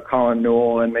concerns about Colin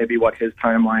Newell and maybe what his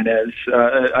timeline is.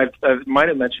 I might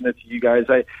have mentioned it to you guys.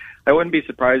 I wouldn't be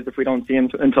surprised if we don't see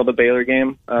him until the Baylor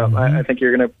game. I think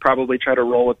you're going to probably try to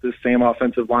roll with this same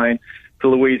offensive line to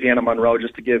Louisiana Monroe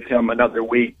just to give him another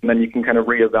week, and then you can kind of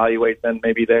reevaluate then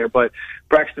maybe there. But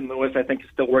Braxton Lewis, I think, is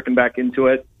still working back into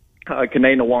it.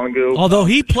 Kene Nwangu. Although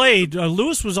he played,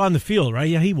 Lewis was on the field, right?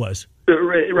 Yeah, he was.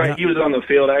 Right, yeah. He was on the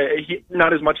field.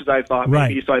 Not as much as I thought,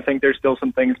 maybe. Right. So I think there's still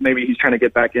some things maybe he's trying to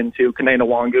get back into. Kene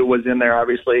Nwangu was in there,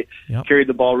 obviously, carried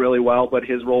the ball really well, but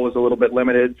his role was a little bit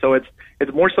limited. So it's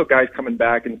more so guys coming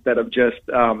back instead of just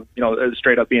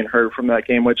straight up being hurt from that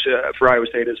game, which for Iowa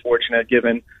State is fortunate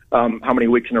given how many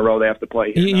weeks in a row they have to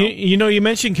play. You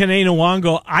mentioned Kene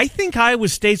Nwangu. I think Iowa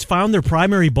State's found their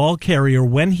primary ball carrier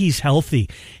when he's healthy.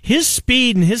 His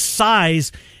speed and his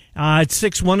size. At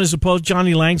 6'1", as opposed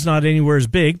Johnny Lang's not anywhere as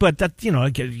big, but that you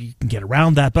can get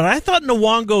around that. But I thought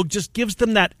Nwangu just gives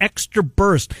them that extra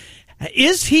burst.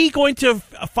 Is he going to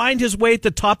find his way at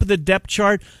the top of the depth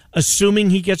chart,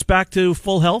 assuming he gets back to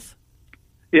full health?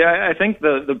 Yeah, I think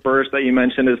the burst that you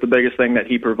mentioned is the biggest thing that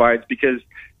he provides because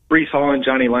Breece Hall and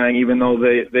Johnny Lang, even though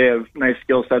they have nice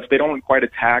skill sets, they don't quite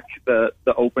attack the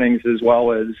openings as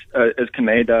well as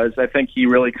Kene does. I think he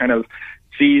really kind of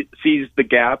sees the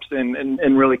gaps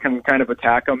and really can kind of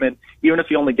attack them. And even if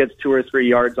he only gets 2 or 3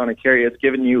 yards on a carry, it's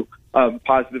giving you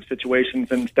positive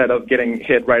situations instead of getting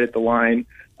hit right at the line.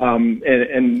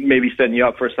 And maybe setting you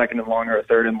up for a 2nd and long or a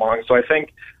 3rd and long. So I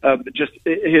think just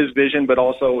his vision, but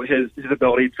also his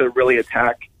ability to really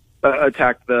attack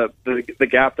the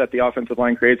gap that the offensive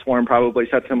line creates for him probably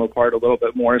sets him apart a little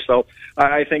bit more. So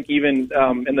I think even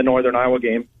in the Northern Iowa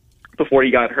game, before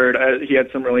he got hurt, he had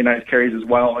some really nice carries as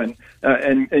well, and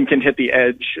can hit the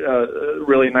edge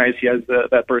really nice. He has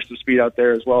that burst of speed out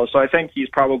there as well. So I think he's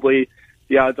probably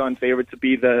the odds-on favorite to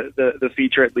be the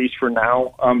feature, at least for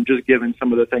now, just given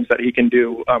some of the things that he can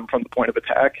do from the point of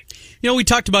attack. We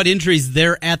talked about injuries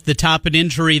there at the top, an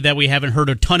injury that we haven't heard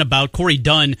a ton about. Corey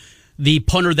Dunn, the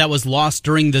punter that was lost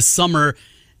during the summer,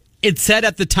 it said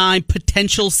at the time,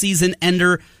 potential season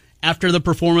ender after the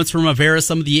performance from Rivera,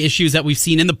 some of the issues that we've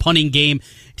seen in the punting game.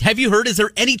 Have you heard, is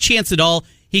there any chance at all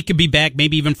he could be back,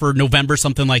 maybe even for November,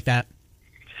 something like that?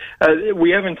 We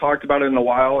haven't talked about it in a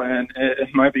while, and it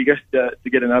might be good to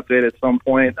get an update at some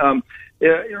point.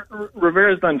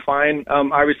 Rivera's done fine.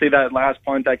 Obviously, that last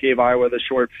punt that gave Iowa the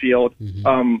short field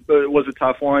it was a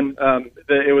tough one.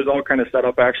 It was all kind of set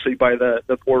up, actually, by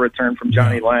the poor return from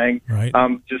Johnny Lang. Right.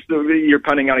 Just you're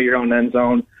punting out of your own end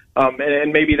zone.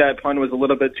 And maybe that punt was a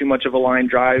little bit too much of a line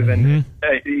drive and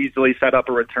easily set up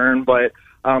a return, but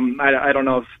I don't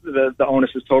know if the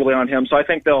onus is totally on him. So I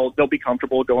think they'll be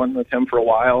comfortable going with him for a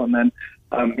while, and then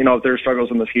if there are struggles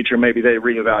in the future, maybe they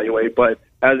reevaluate. But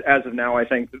as of now, I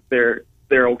think they're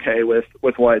okay with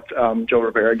what Joe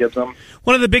Rivera gives them.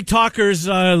 One of the big talkers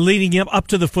leading up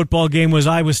to the football game was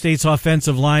Iowa State's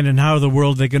offensive line and how in the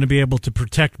world they're going to be able to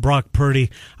protect Brock Purdy.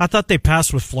 I thought they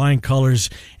passed with flying colors,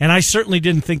 and I certainly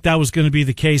didn't think that was going to be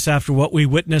the case after what we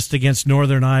witnessed against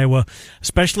Northern Iowa,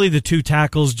 especially the 2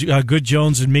 tackles. Good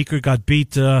Jones and Meeker got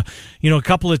beat a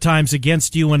couple of times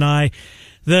against UNI.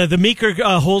 The Meeker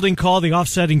holding call, the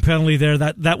offsetting penalty there,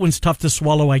 that one's tough to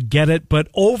swallow. I get it, but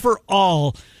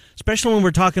overall, especially when we're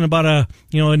talking about a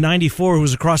 94 who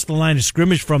was across the line of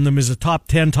scrimmage from them, is a top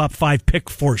 10, top 5 pick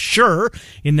for sure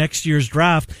in next year's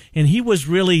draft. And he was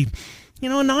really,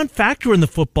 a non-factor in the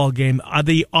football game.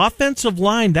 The offensive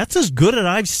line, that's as good as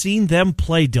I've seen them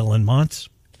play, Dylan Montz.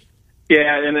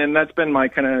 Yeah, and that's been my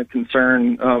kind of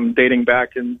concern dating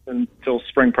back until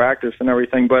spring practice and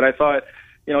everything. But I thought,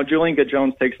 Julian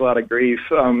Good-Jones takes a lot of grief,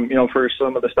 for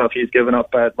some of the stuff he's given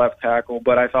up at left tackle.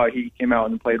 But I thought he came out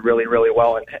and played really, really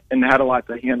well and had a lot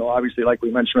to handle, obviously, like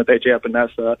we mentioned with A.J.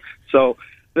 Epinesa. So,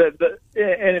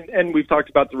 and we've talked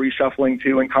about the reshuffling,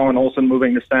 too, and Colin Olson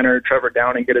moving to center, Trevor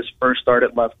Downing get his first start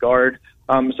at left guard.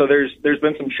 So there's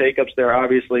been some shakeups there,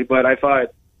 obviously. But I thought,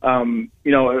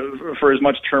 for as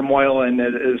much turmoil and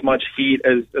as much heat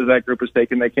as that group has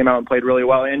taken, they came out and played really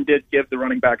well and did give the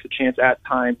running backs a chance at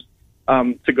times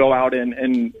to go out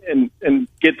and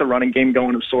get the running game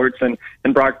going of sorts, and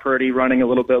Brock Purdy running a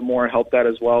little bit more helped that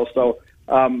as well. So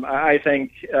I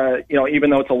think even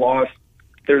though it's a loss,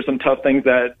 there's some tough things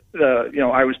that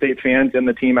Iowa State fans and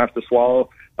the team have to swallow.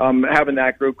 Having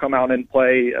that group come out and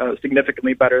play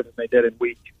significantly better than they did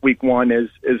in week one is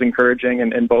encouraging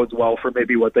and bodes well for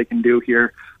maybe what they can do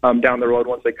here down the road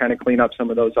once they kind of clean up some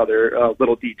of those other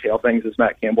little detail things, as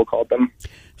Matt Campbell called them.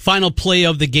 Final play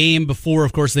of the game before,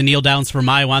 of course, the kneel downs from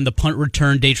Iowa on the punt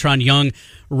return. Datron Young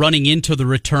running into the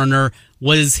returner.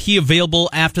 Was he available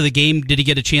after the game? Did he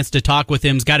get a chance to talk with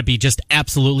him? It's got to be just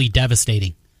absolutely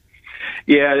devastating.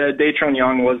 Yeah, Datron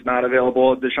Young was not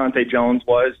available. Deshaunte Jones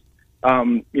was.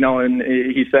 And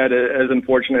he said, as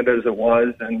unfortunate as it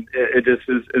was, and it just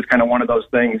is kind of one of those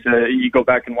things. You go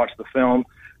back and watch the film,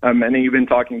 and even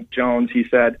talking to Jones, he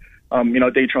said,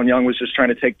 Datron Young was just trying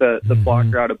to take the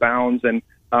blocker out of bounds, and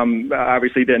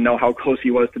obviously didn't know how close he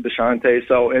was to Deshaunte.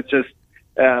 So it's just,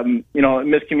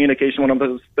 miscommunication.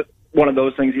 One of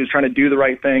those things. He was trying to do the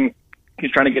right thing.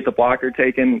 He's trying to get the blocker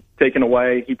taken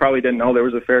away. He probably didn't know there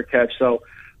was a fair catch. So.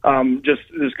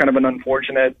 Just kind of an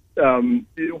unfortunate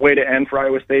way to end for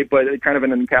Iowa State, but kind of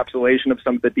an encapsulation of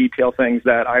some of the detail things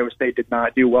that Iowa State did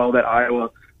not do well that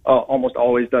Iowa almost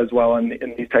always does well in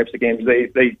these types of games.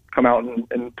 They come out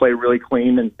and play really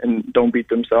clean and don't beat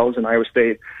themselves. And Iowa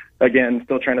State, again,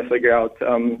 still trying to figure out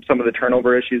some of the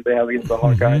turnover issues they have against the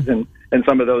Hawkeyes and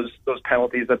some of those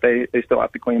penalties that they still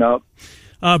have to clean up.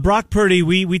 Brock Purdy,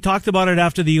 we talked about it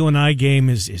after the UNI game.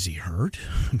 Is he hurt?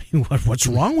 I mean, what's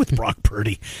wrong with Brock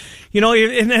Purdy?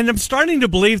 And I'm starting to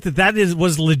believe that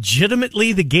was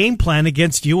legitimately the game plan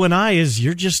against UNI, is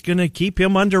you're just going to keep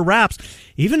him under wraps.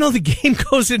 Even though the game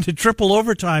goes into triple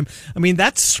overtime, I mean,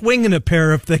 that's swinging a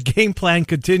pair if the game plan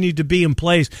continued to be in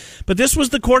place. But this was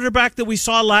the quarterback that we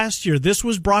saw last year. This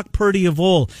was Brock Purdy of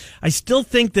old. I still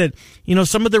think that,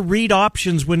 some of the read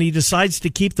options when he decides to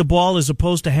keep the ball as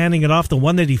opposed to handing it off, the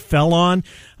one that he fell on,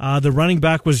 the running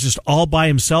back was just all by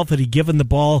himself. Had he given the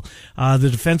ball, the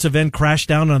defensive end crashed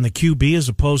down on the QB as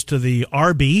opposed to the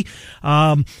RB.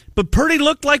 But Purdy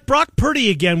looked like Brock Purdy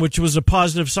again, which was a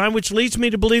positive sign, which leads me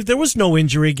to believe there was no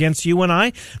injury against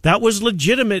UNI. That was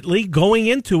legitimately going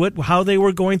into it, how they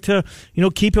were going to,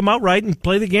 keep him outright and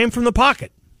play the game from the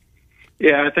pocket.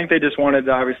 Yeah, I think they just wanted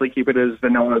to obviously keep it as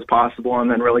vanilla as possible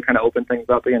and then really kind of open things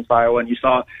up against Iowa. And you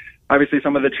saw, obviously,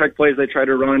 some of the trick plays they tried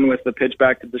to run with the pitch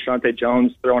back to Deshaunte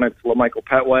Jones, throwing it to LaMichael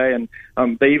Petway,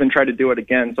 and they even tried to do it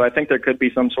again. So I think there could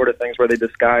be some sort of things where they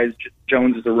disguise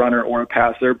Jones as a runner or a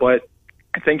passer. But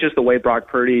I think just the way Brock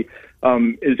Purdy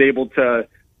is able to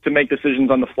make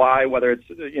decisions on the fly, whether it's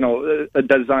a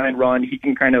design run, he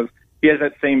has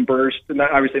that same burst, and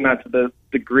obviously not to the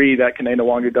degree that Kene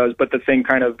Nwangwu does, but the same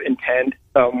kind of intent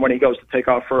when he goes to take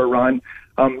off for a run.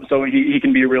 So he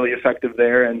can be really effective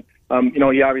there. And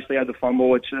he obviously had the fumble,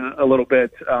 which a little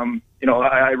bit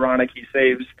ironic. He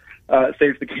saves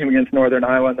the game against Northern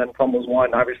Iowa and then fumbles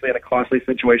one, obviously in a costly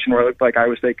situation where it looked like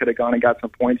Iowa State could have gone and got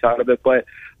some points out of it. But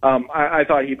I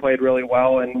thought he played really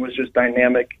well and was just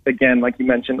dynamic, again, like you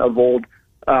mentioned, of old.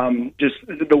 Just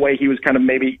the way he was kind of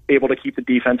maybe able to keep the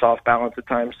defense off balance at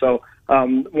times. So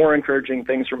more encouraging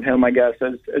things from him, I guess,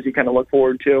 as you kind of look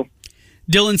forward to.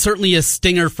 Dylan, certainly a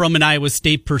stinger from an Iowa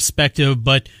State perspective,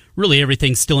 but really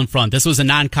everything's still in front. This was a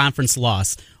non-conference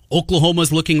loss.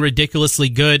 Oklahoma's looking ridiculously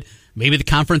good. Maybe the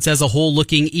conference as a whole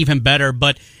looking even better,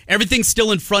 but everything's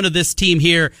still in front of this team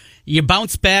here. You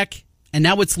bounce back, and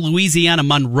now it's Louisiana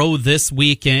Monroe this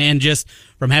week, and just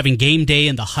from having game day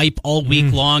and the hype all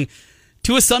week long,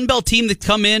 to a Sun Belt team that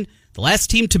come in, the last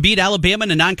team to beat Alabama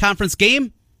in a non-conference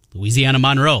game, Louisiana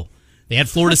Monroe. They had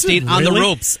Florida State on the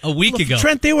ropes a week ago.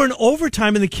 Trent, they were in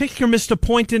overtime, and the kicker missed a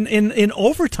point in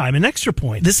overtime, an extra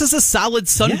point. This is a solid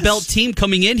Sun Belt team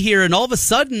coming in here, and all of a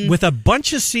sudden, with a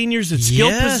bunch of seniors at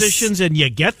skilled positions, and you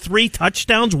get 3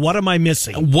 touchdowns, what am I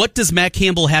missing? What does Matt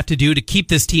Campbell have to do to keep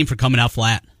this team from coming out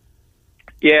flat?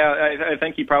 Yeah, I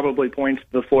think he probably points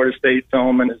to the Florida State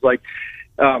film and is like,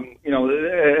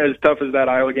 as tough as that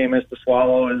Iowa game is to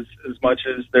swallow, as much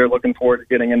as they're looking forward to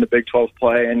getting into Big 12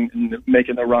 play and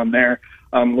making the run there,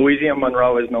 Louisiana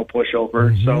Monroe is no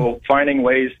pushover. Mm-hmm. So finding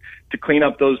ways to clean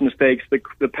up those mistakes,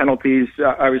 the penalties,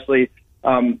 obviously,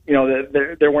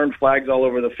 there weren't flags all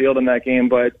over the field in that game,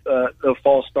 but the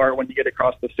false start when you get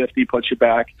across the 50 puts you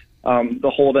back.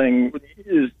 The holding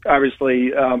is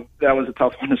obviously that was a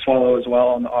tough one to swallow as well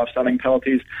on the offsetting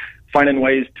penalties. Finding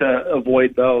ways to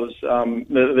avoid those.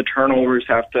 The turnovers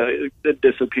have to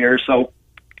disappear. So,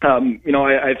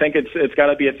 I think it's got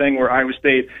to be a thing where Iowa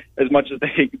State, as much as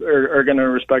they are going to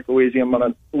respect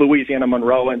Louisiana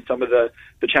Monroe and some of the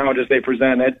challenges they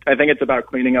present, I think it's about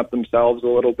cleaning up themselves a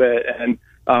little bit and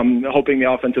hoping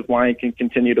the offensive line can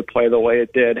continue to play the way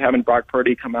it did. Having Brock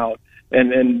Purdy come out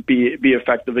and be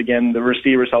effective again, the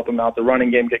receivers help him out, the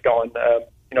running game get going,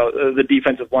 the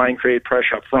defensive line create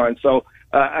pressure up front. So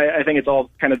I think it's all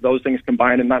kind of those things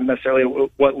combined and not necessarily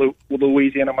what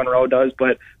Louisiana Monroe does,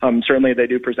 but certainly they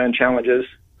do present challenges.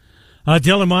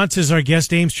 Dylan Montz is our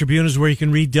guest. Ames Tribune is where you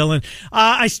can read Dylan.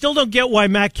 I still don't get why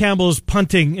Matt Campbell is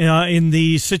punting in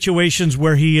the situations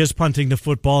where he is punting the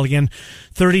football. Again,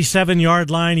 37-yard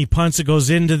line, he punts, it goes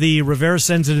into the reverse,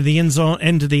 sends it to the end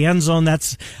zone.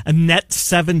 That's a net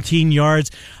 17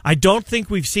 yards. I don't think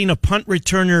we've seen a punt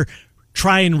returner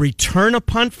try and return a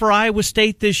punt for Iowa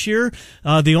State this year.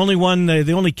 The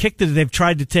only kick that they've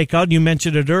tried to take out, you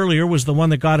mentioned it earlier, was the one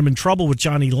that got him in trouble with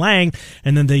Johnny Lang,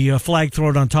 and then the flag throw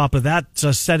it on top of that,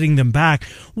 setting them back.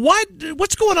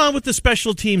 What's going on with the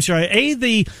special teams here?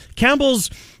 The Campbell's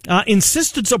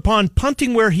insistence upon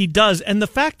punting where he does, and the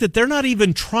fact that they're not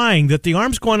even trying, that the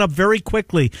arm's going up very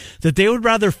quickly, that they would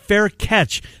rather fair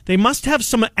catch. They must have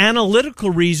some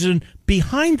analytical reason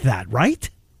behind that, right?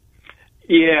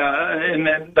 Yeah, and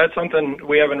that's something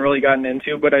we haven't really gotten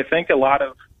into, but I think a lot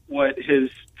of what his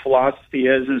philosophy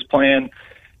is playing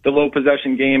the low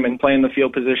possession game and playing the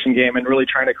field position game and really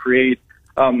trying to create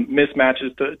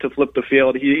mismatches to flip the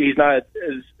field. He's not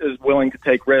as willing to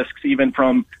take risks, even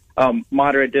from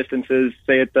moderate distances,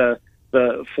 say at the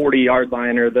the 40-yard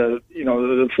line or the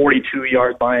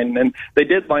 42-yard line, and they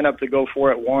did line up to go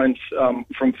for it once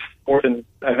from fourth and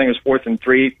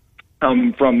 3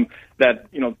 from that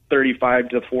 35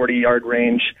 to 40-yard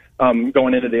range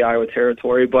going into the Iowa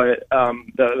territory, but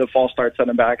the false start set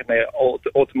them back, and they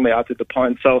ultimately opted to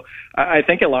punt. So I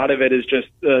think a lot of it is just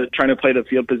trying to play the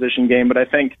field position game, but I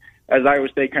think as Iowa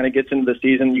State kind of gets into the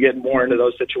season, you get more into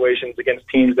those situations against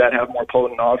teams that have more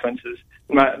potent offenses.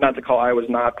 Not to call Iowa's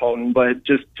not potent, but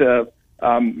just to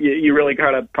you really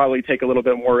got to probably take a little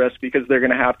bit more risk because they're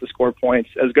going to have to score points.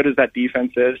 As good as that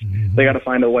defense is, they got to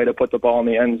find a way to put the ball in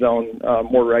the end zone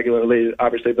more regularly,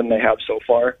 obviously, than they have so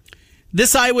far.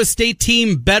 This Iowa State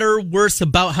team, better, worse,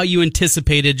 about how you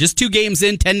anticipated? Just 2 games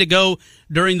in, 10 to go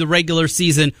during the regular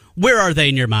season. Where are they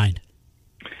in your mind?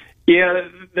 Yeah,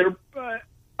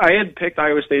 I had picked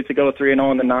Iowa State to go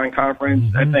 3-0 in the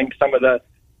non-conference. I think some of the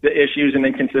issues and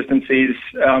inconsistencies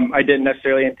I didn't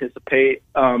necessarily anticipate,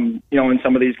 in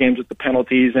some of these games with the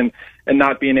penalties and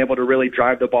not being able to really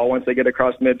drive the ball once they get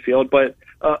across midfield. But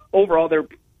overall, they're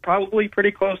probably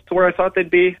pretty close to where I thought they'd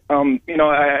be.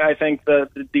 I think the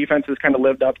defense has kind of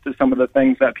lived up to some of the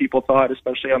things that people thought,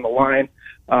 especially on the line.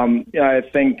 I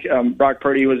think Brock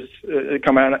Purdy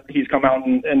he's come out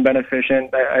and been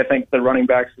efficient. I think the running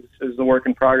backs is the work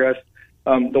in progress.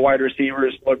 The wide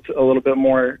receivers looked a little bit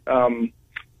more,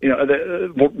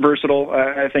 versatile.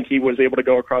 I think he was able to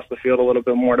go across the field a little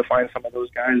bit more to find some of those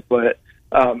guys, but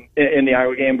in the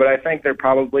Iowa game. But I think they're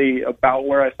probably about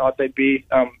where I thought they'd be.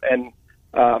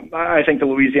 I think the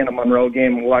Louisiana-Monroe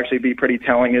game will actually be pretty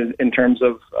telling in terms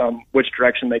of which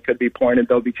direction they could be pointed,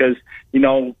 though, because,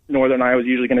 Northern Iowa is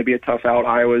usually going to be a tough out.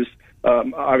 Iowa's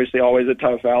obviously always a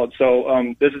tough out.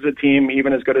 So this is a team,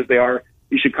 even as good as they are,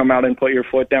 you should come out and put your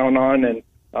foot down on. And,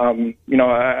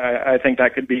 I think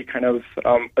that could be kind of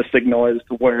a signal as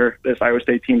to where this Iowa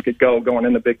State team could go going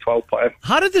into Big 12 play.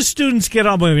 How did the students get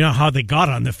on? How they got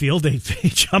on the field? They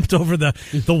jumped over the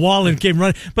wall and came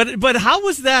running. But how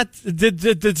was that? Did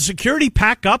the security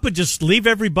pack up and just leave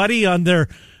everybody on their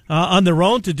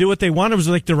own to do what they wanted? It was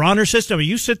like their honor system.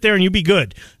 You sit there and you be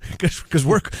good because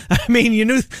you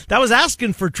knew that was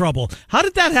asking for trouble. How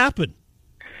did that happen?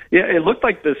 Yeah, it looked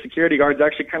like the security guards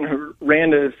actually kind of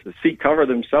ran to seek cover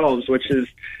themselves, which is,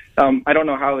 I don't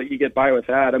know how you get by with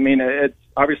that. I mean, it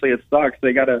sucks.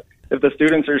 If the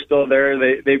students are still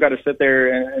there, they've got to sit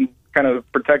there and kind of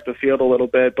protect the field a little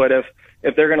bit. But if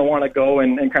they're going to want to go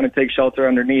and kind of take shelter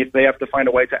underneath, they have to find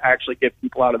a way to actually get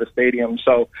people out of the stadium.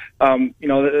 So,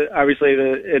 obviously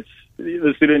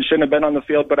the students shouldn't have been on the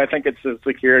field, but I think it's a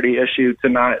security issue to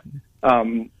not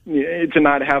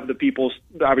have the people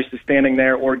obviously standing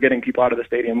there or getting people out of the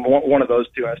stadium. One of those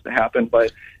two has to happen.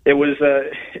 But it was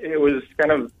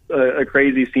kind of a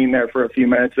crazy scene there for a few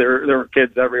minutes. There were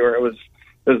kids everywhere. It was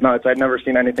nuts. I'd never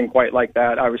seen anything quite like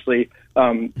that. Obviously,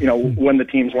 when the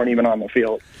teams weren't even on the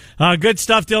field. Good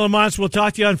stuff, Dylan Montz. We'll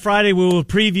talk to you on Friday. We will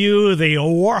preview the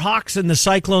Warhawks and the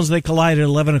Cyclones. They collide at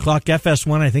 11 o'clock.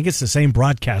 FS1, I think it's the same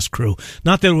broadcast crew.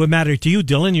 Not that it would matter to you,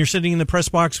 Dylan. You're sitting in the press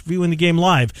box viewing the game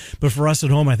live. But for us at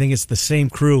home, I think it's the same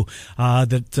crew that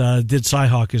did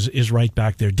Cyhawk is right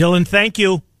back there. Dylan, thank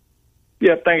you.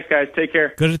 Yeah, thanks, guys. Take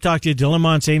care. Good to talk to you. Dylan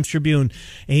Montz, Ames Tribune,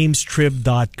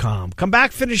 amestrib.com. Come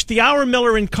back, finish the hour.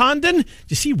 Miller and Condon. Did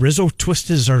you see Rizzo twist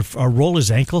or roll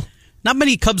his ankle? Not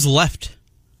many Cubs left.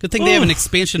 Good thing they have an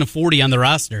expansion of 40 on the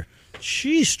roster.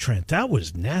 Jeez, Trent, that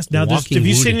was nasty. Now, have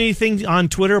you seen anything on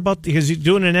Twitter about, because he's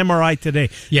doing an MRI today?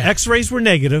 Yeah. X-rays were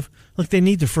negative. Look, they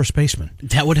need their first baseman.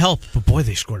 That would help. But boy,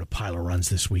 they scored a pile of runs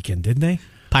this weekend, didn't they?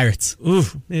 Pirates. Ooh,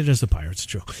 it is the Pirates,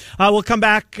 true. We'll come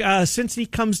back. Cincy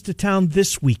comes to town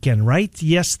this weekend, right?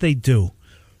 Yes, they do.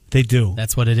 They do.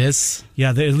 That's what it is? Yeah,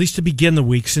 at least to begin the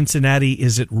week. Cincinnati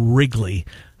is at Wrigley.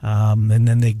 And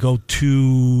then they go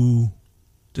to...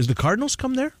 Does the Cardinals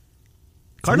come there?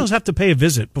 Cardinals have to pay a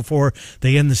visit before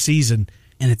they end the season.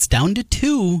 And it's down to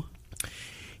 2.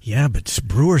 Yeah, but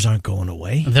Brewers aren't going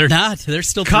away. They're not. They're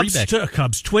still 3 back.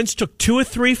 Cubs. Twins took 2 or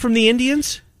 3 from the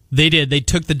Indians? They did. They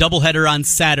took the doubleheader on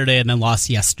Saturday and then lost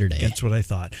yesterday. That's what I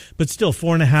thought. But still,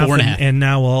 4.5. 4.5. And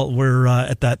now we're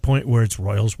at that point where it's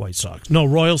Royals, White Sox. No,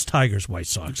 Royals, Tigers, White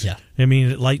Sox. Yeah. I mean,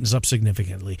 it lightens up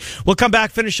significantly. We'll come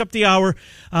back, finish up the hour.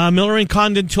 Miller and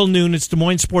Condon till noon. It's Des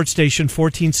Moines Sports Station,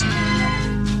 14.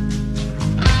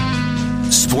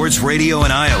 Sports radio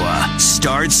in Iowa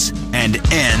starts and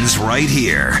ends right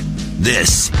here.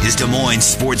 This is Des Moines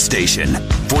Sports Station,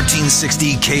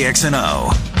 1460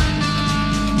 KXNO.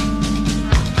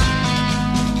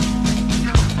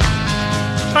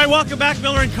 All right, welcome back.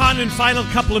 Miller and Condon, final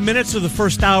couple of minutes of the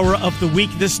first hour of the week.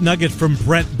 This nugget from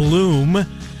Brett Bloom.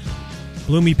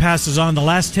 Bloomy passes on the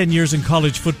last 10 years in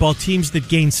college football. Teams that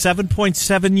gained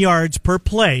 7.7 yards per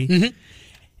play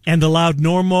and allowed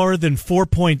no more than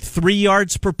 4.3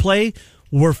 yards per play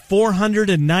were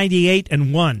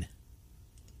 498-1.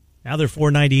 Now they're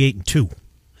 498-2,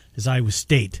 as Iowa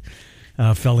State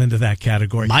fell into that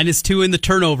category. -2 in the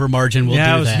turnover margin will do that.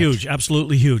 Yeah, it was huge.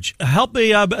 Absolutely huge. Help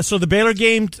me. So the Baylor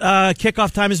game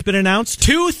kickoff time has been announced?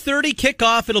 2:30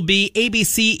 kickoff. It'll be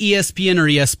ABC, ESPN, or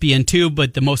ESPN2,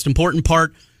 but the most important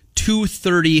part,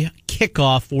 2:30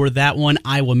 kickoff for that one.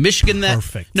 Iowa, Michigan.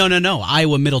 Perfect. No.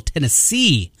 Iowa, Middle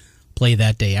Tennessee play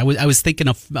that day. I was thinking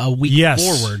of a week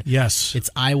forward. Yes.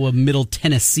 It's Iowa, Middle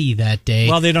Tennessee that day.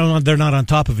 Well, they're not on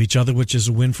top of each other, which is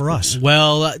a win for us.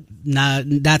 Well,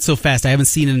 not so fast. I haven't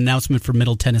seen an announcement for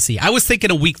Middle Tennessee. I was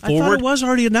thinking a week forward. I thought it was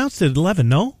already announced at 11,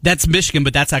 no? That's Michigan,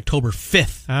 but that's October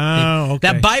 5th. Oh,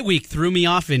 okay. That bye week threw me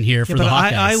off in here for the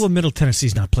Hawkeyes. Iowa, Middle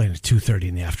Tennessee's not playing at 2:30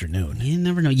 in the afternoon. You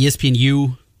never know.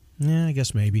 ESPNU. Yeah, I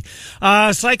guess maybe.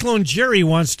 Cyclone Jerry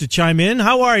wants to chime in.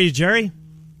 How are you, Jerry?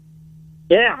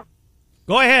 Yeah.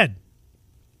 Go ahead.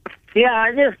 Yeah,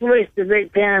 I just wish the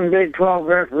Big Ten and Big 12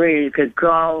 referees could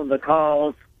call the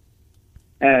calls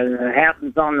as it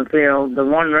happens on the field. The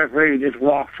one referee just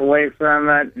walks away from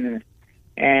it.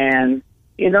 And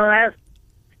you know,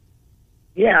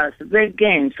 it's a big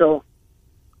game. So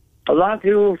a lot of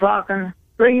people are talking,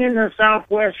 bring in the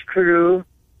Southwest crew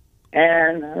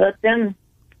and let them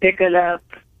pick it up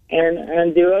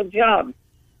and do a job.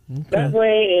 Okay. That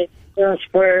way it's going to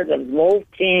square the both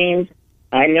teams.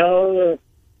 I know that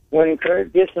when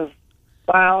Kurt gets a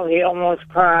foul, he almost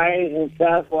cries and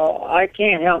stuff. Well, I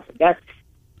can't help it. That's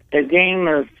the game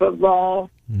of football.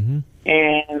 Mm-hmm.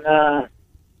 And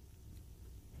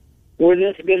with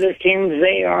as good as teams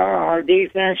they are, our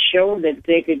defense showed that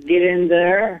they could get in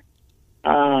there.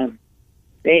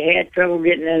 They had trouble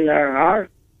getting in there. Our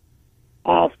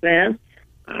offense,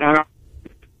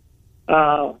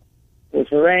 with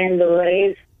the rain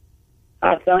delays,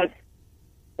 I thought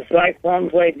the Cyclone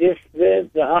played just as good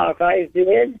as the Hawkeyes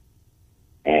did,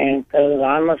 and because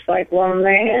I'm a Cyclone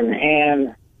man,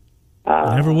 and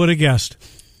never would have guessed.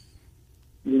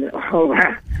 Well,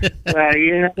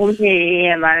 you know me,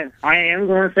 and I am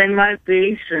going to say my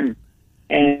piece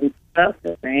and stuff,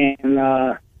 and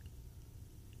I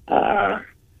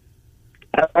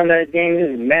found that game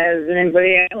as bad as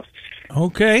anybody else.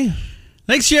 Okay.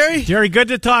 Thanks, Jerry. Jerry, good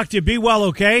to talk to you. Be well,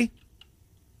 okay?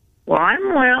 Well,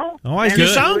 I'm well. Oh, you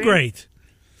sound great.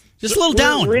 Just a little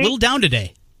down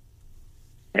today.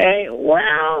 Hey,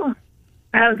 well,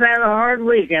 I've had a hard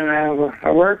week, and I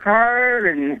work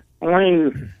hard, and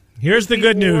here's the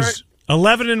good news: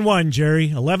 11-1, Jerry.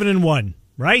 11-1,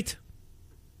 right?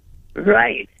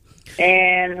 Right.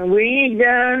 And we ain't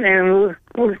done, and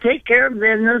we'll take care of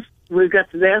business. We've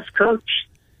got the best coach.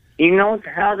 He knows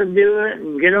how to do it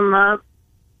and get them up.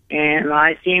 And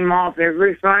I see him off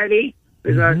every Friday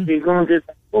because he's going to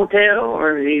the hotel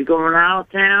or he's going out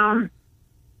of town.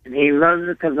 And he loves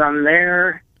it because I'm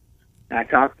there. I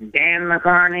talked to Dan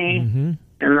McCarney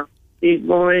and these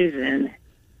boys, and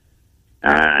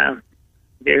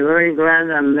they're very glad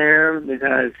I'm there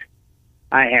because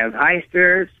I have high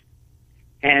spirits.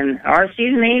 And our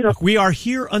season, we are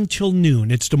here until noon.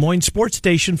 It's Des Moines Sports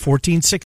Station 1460.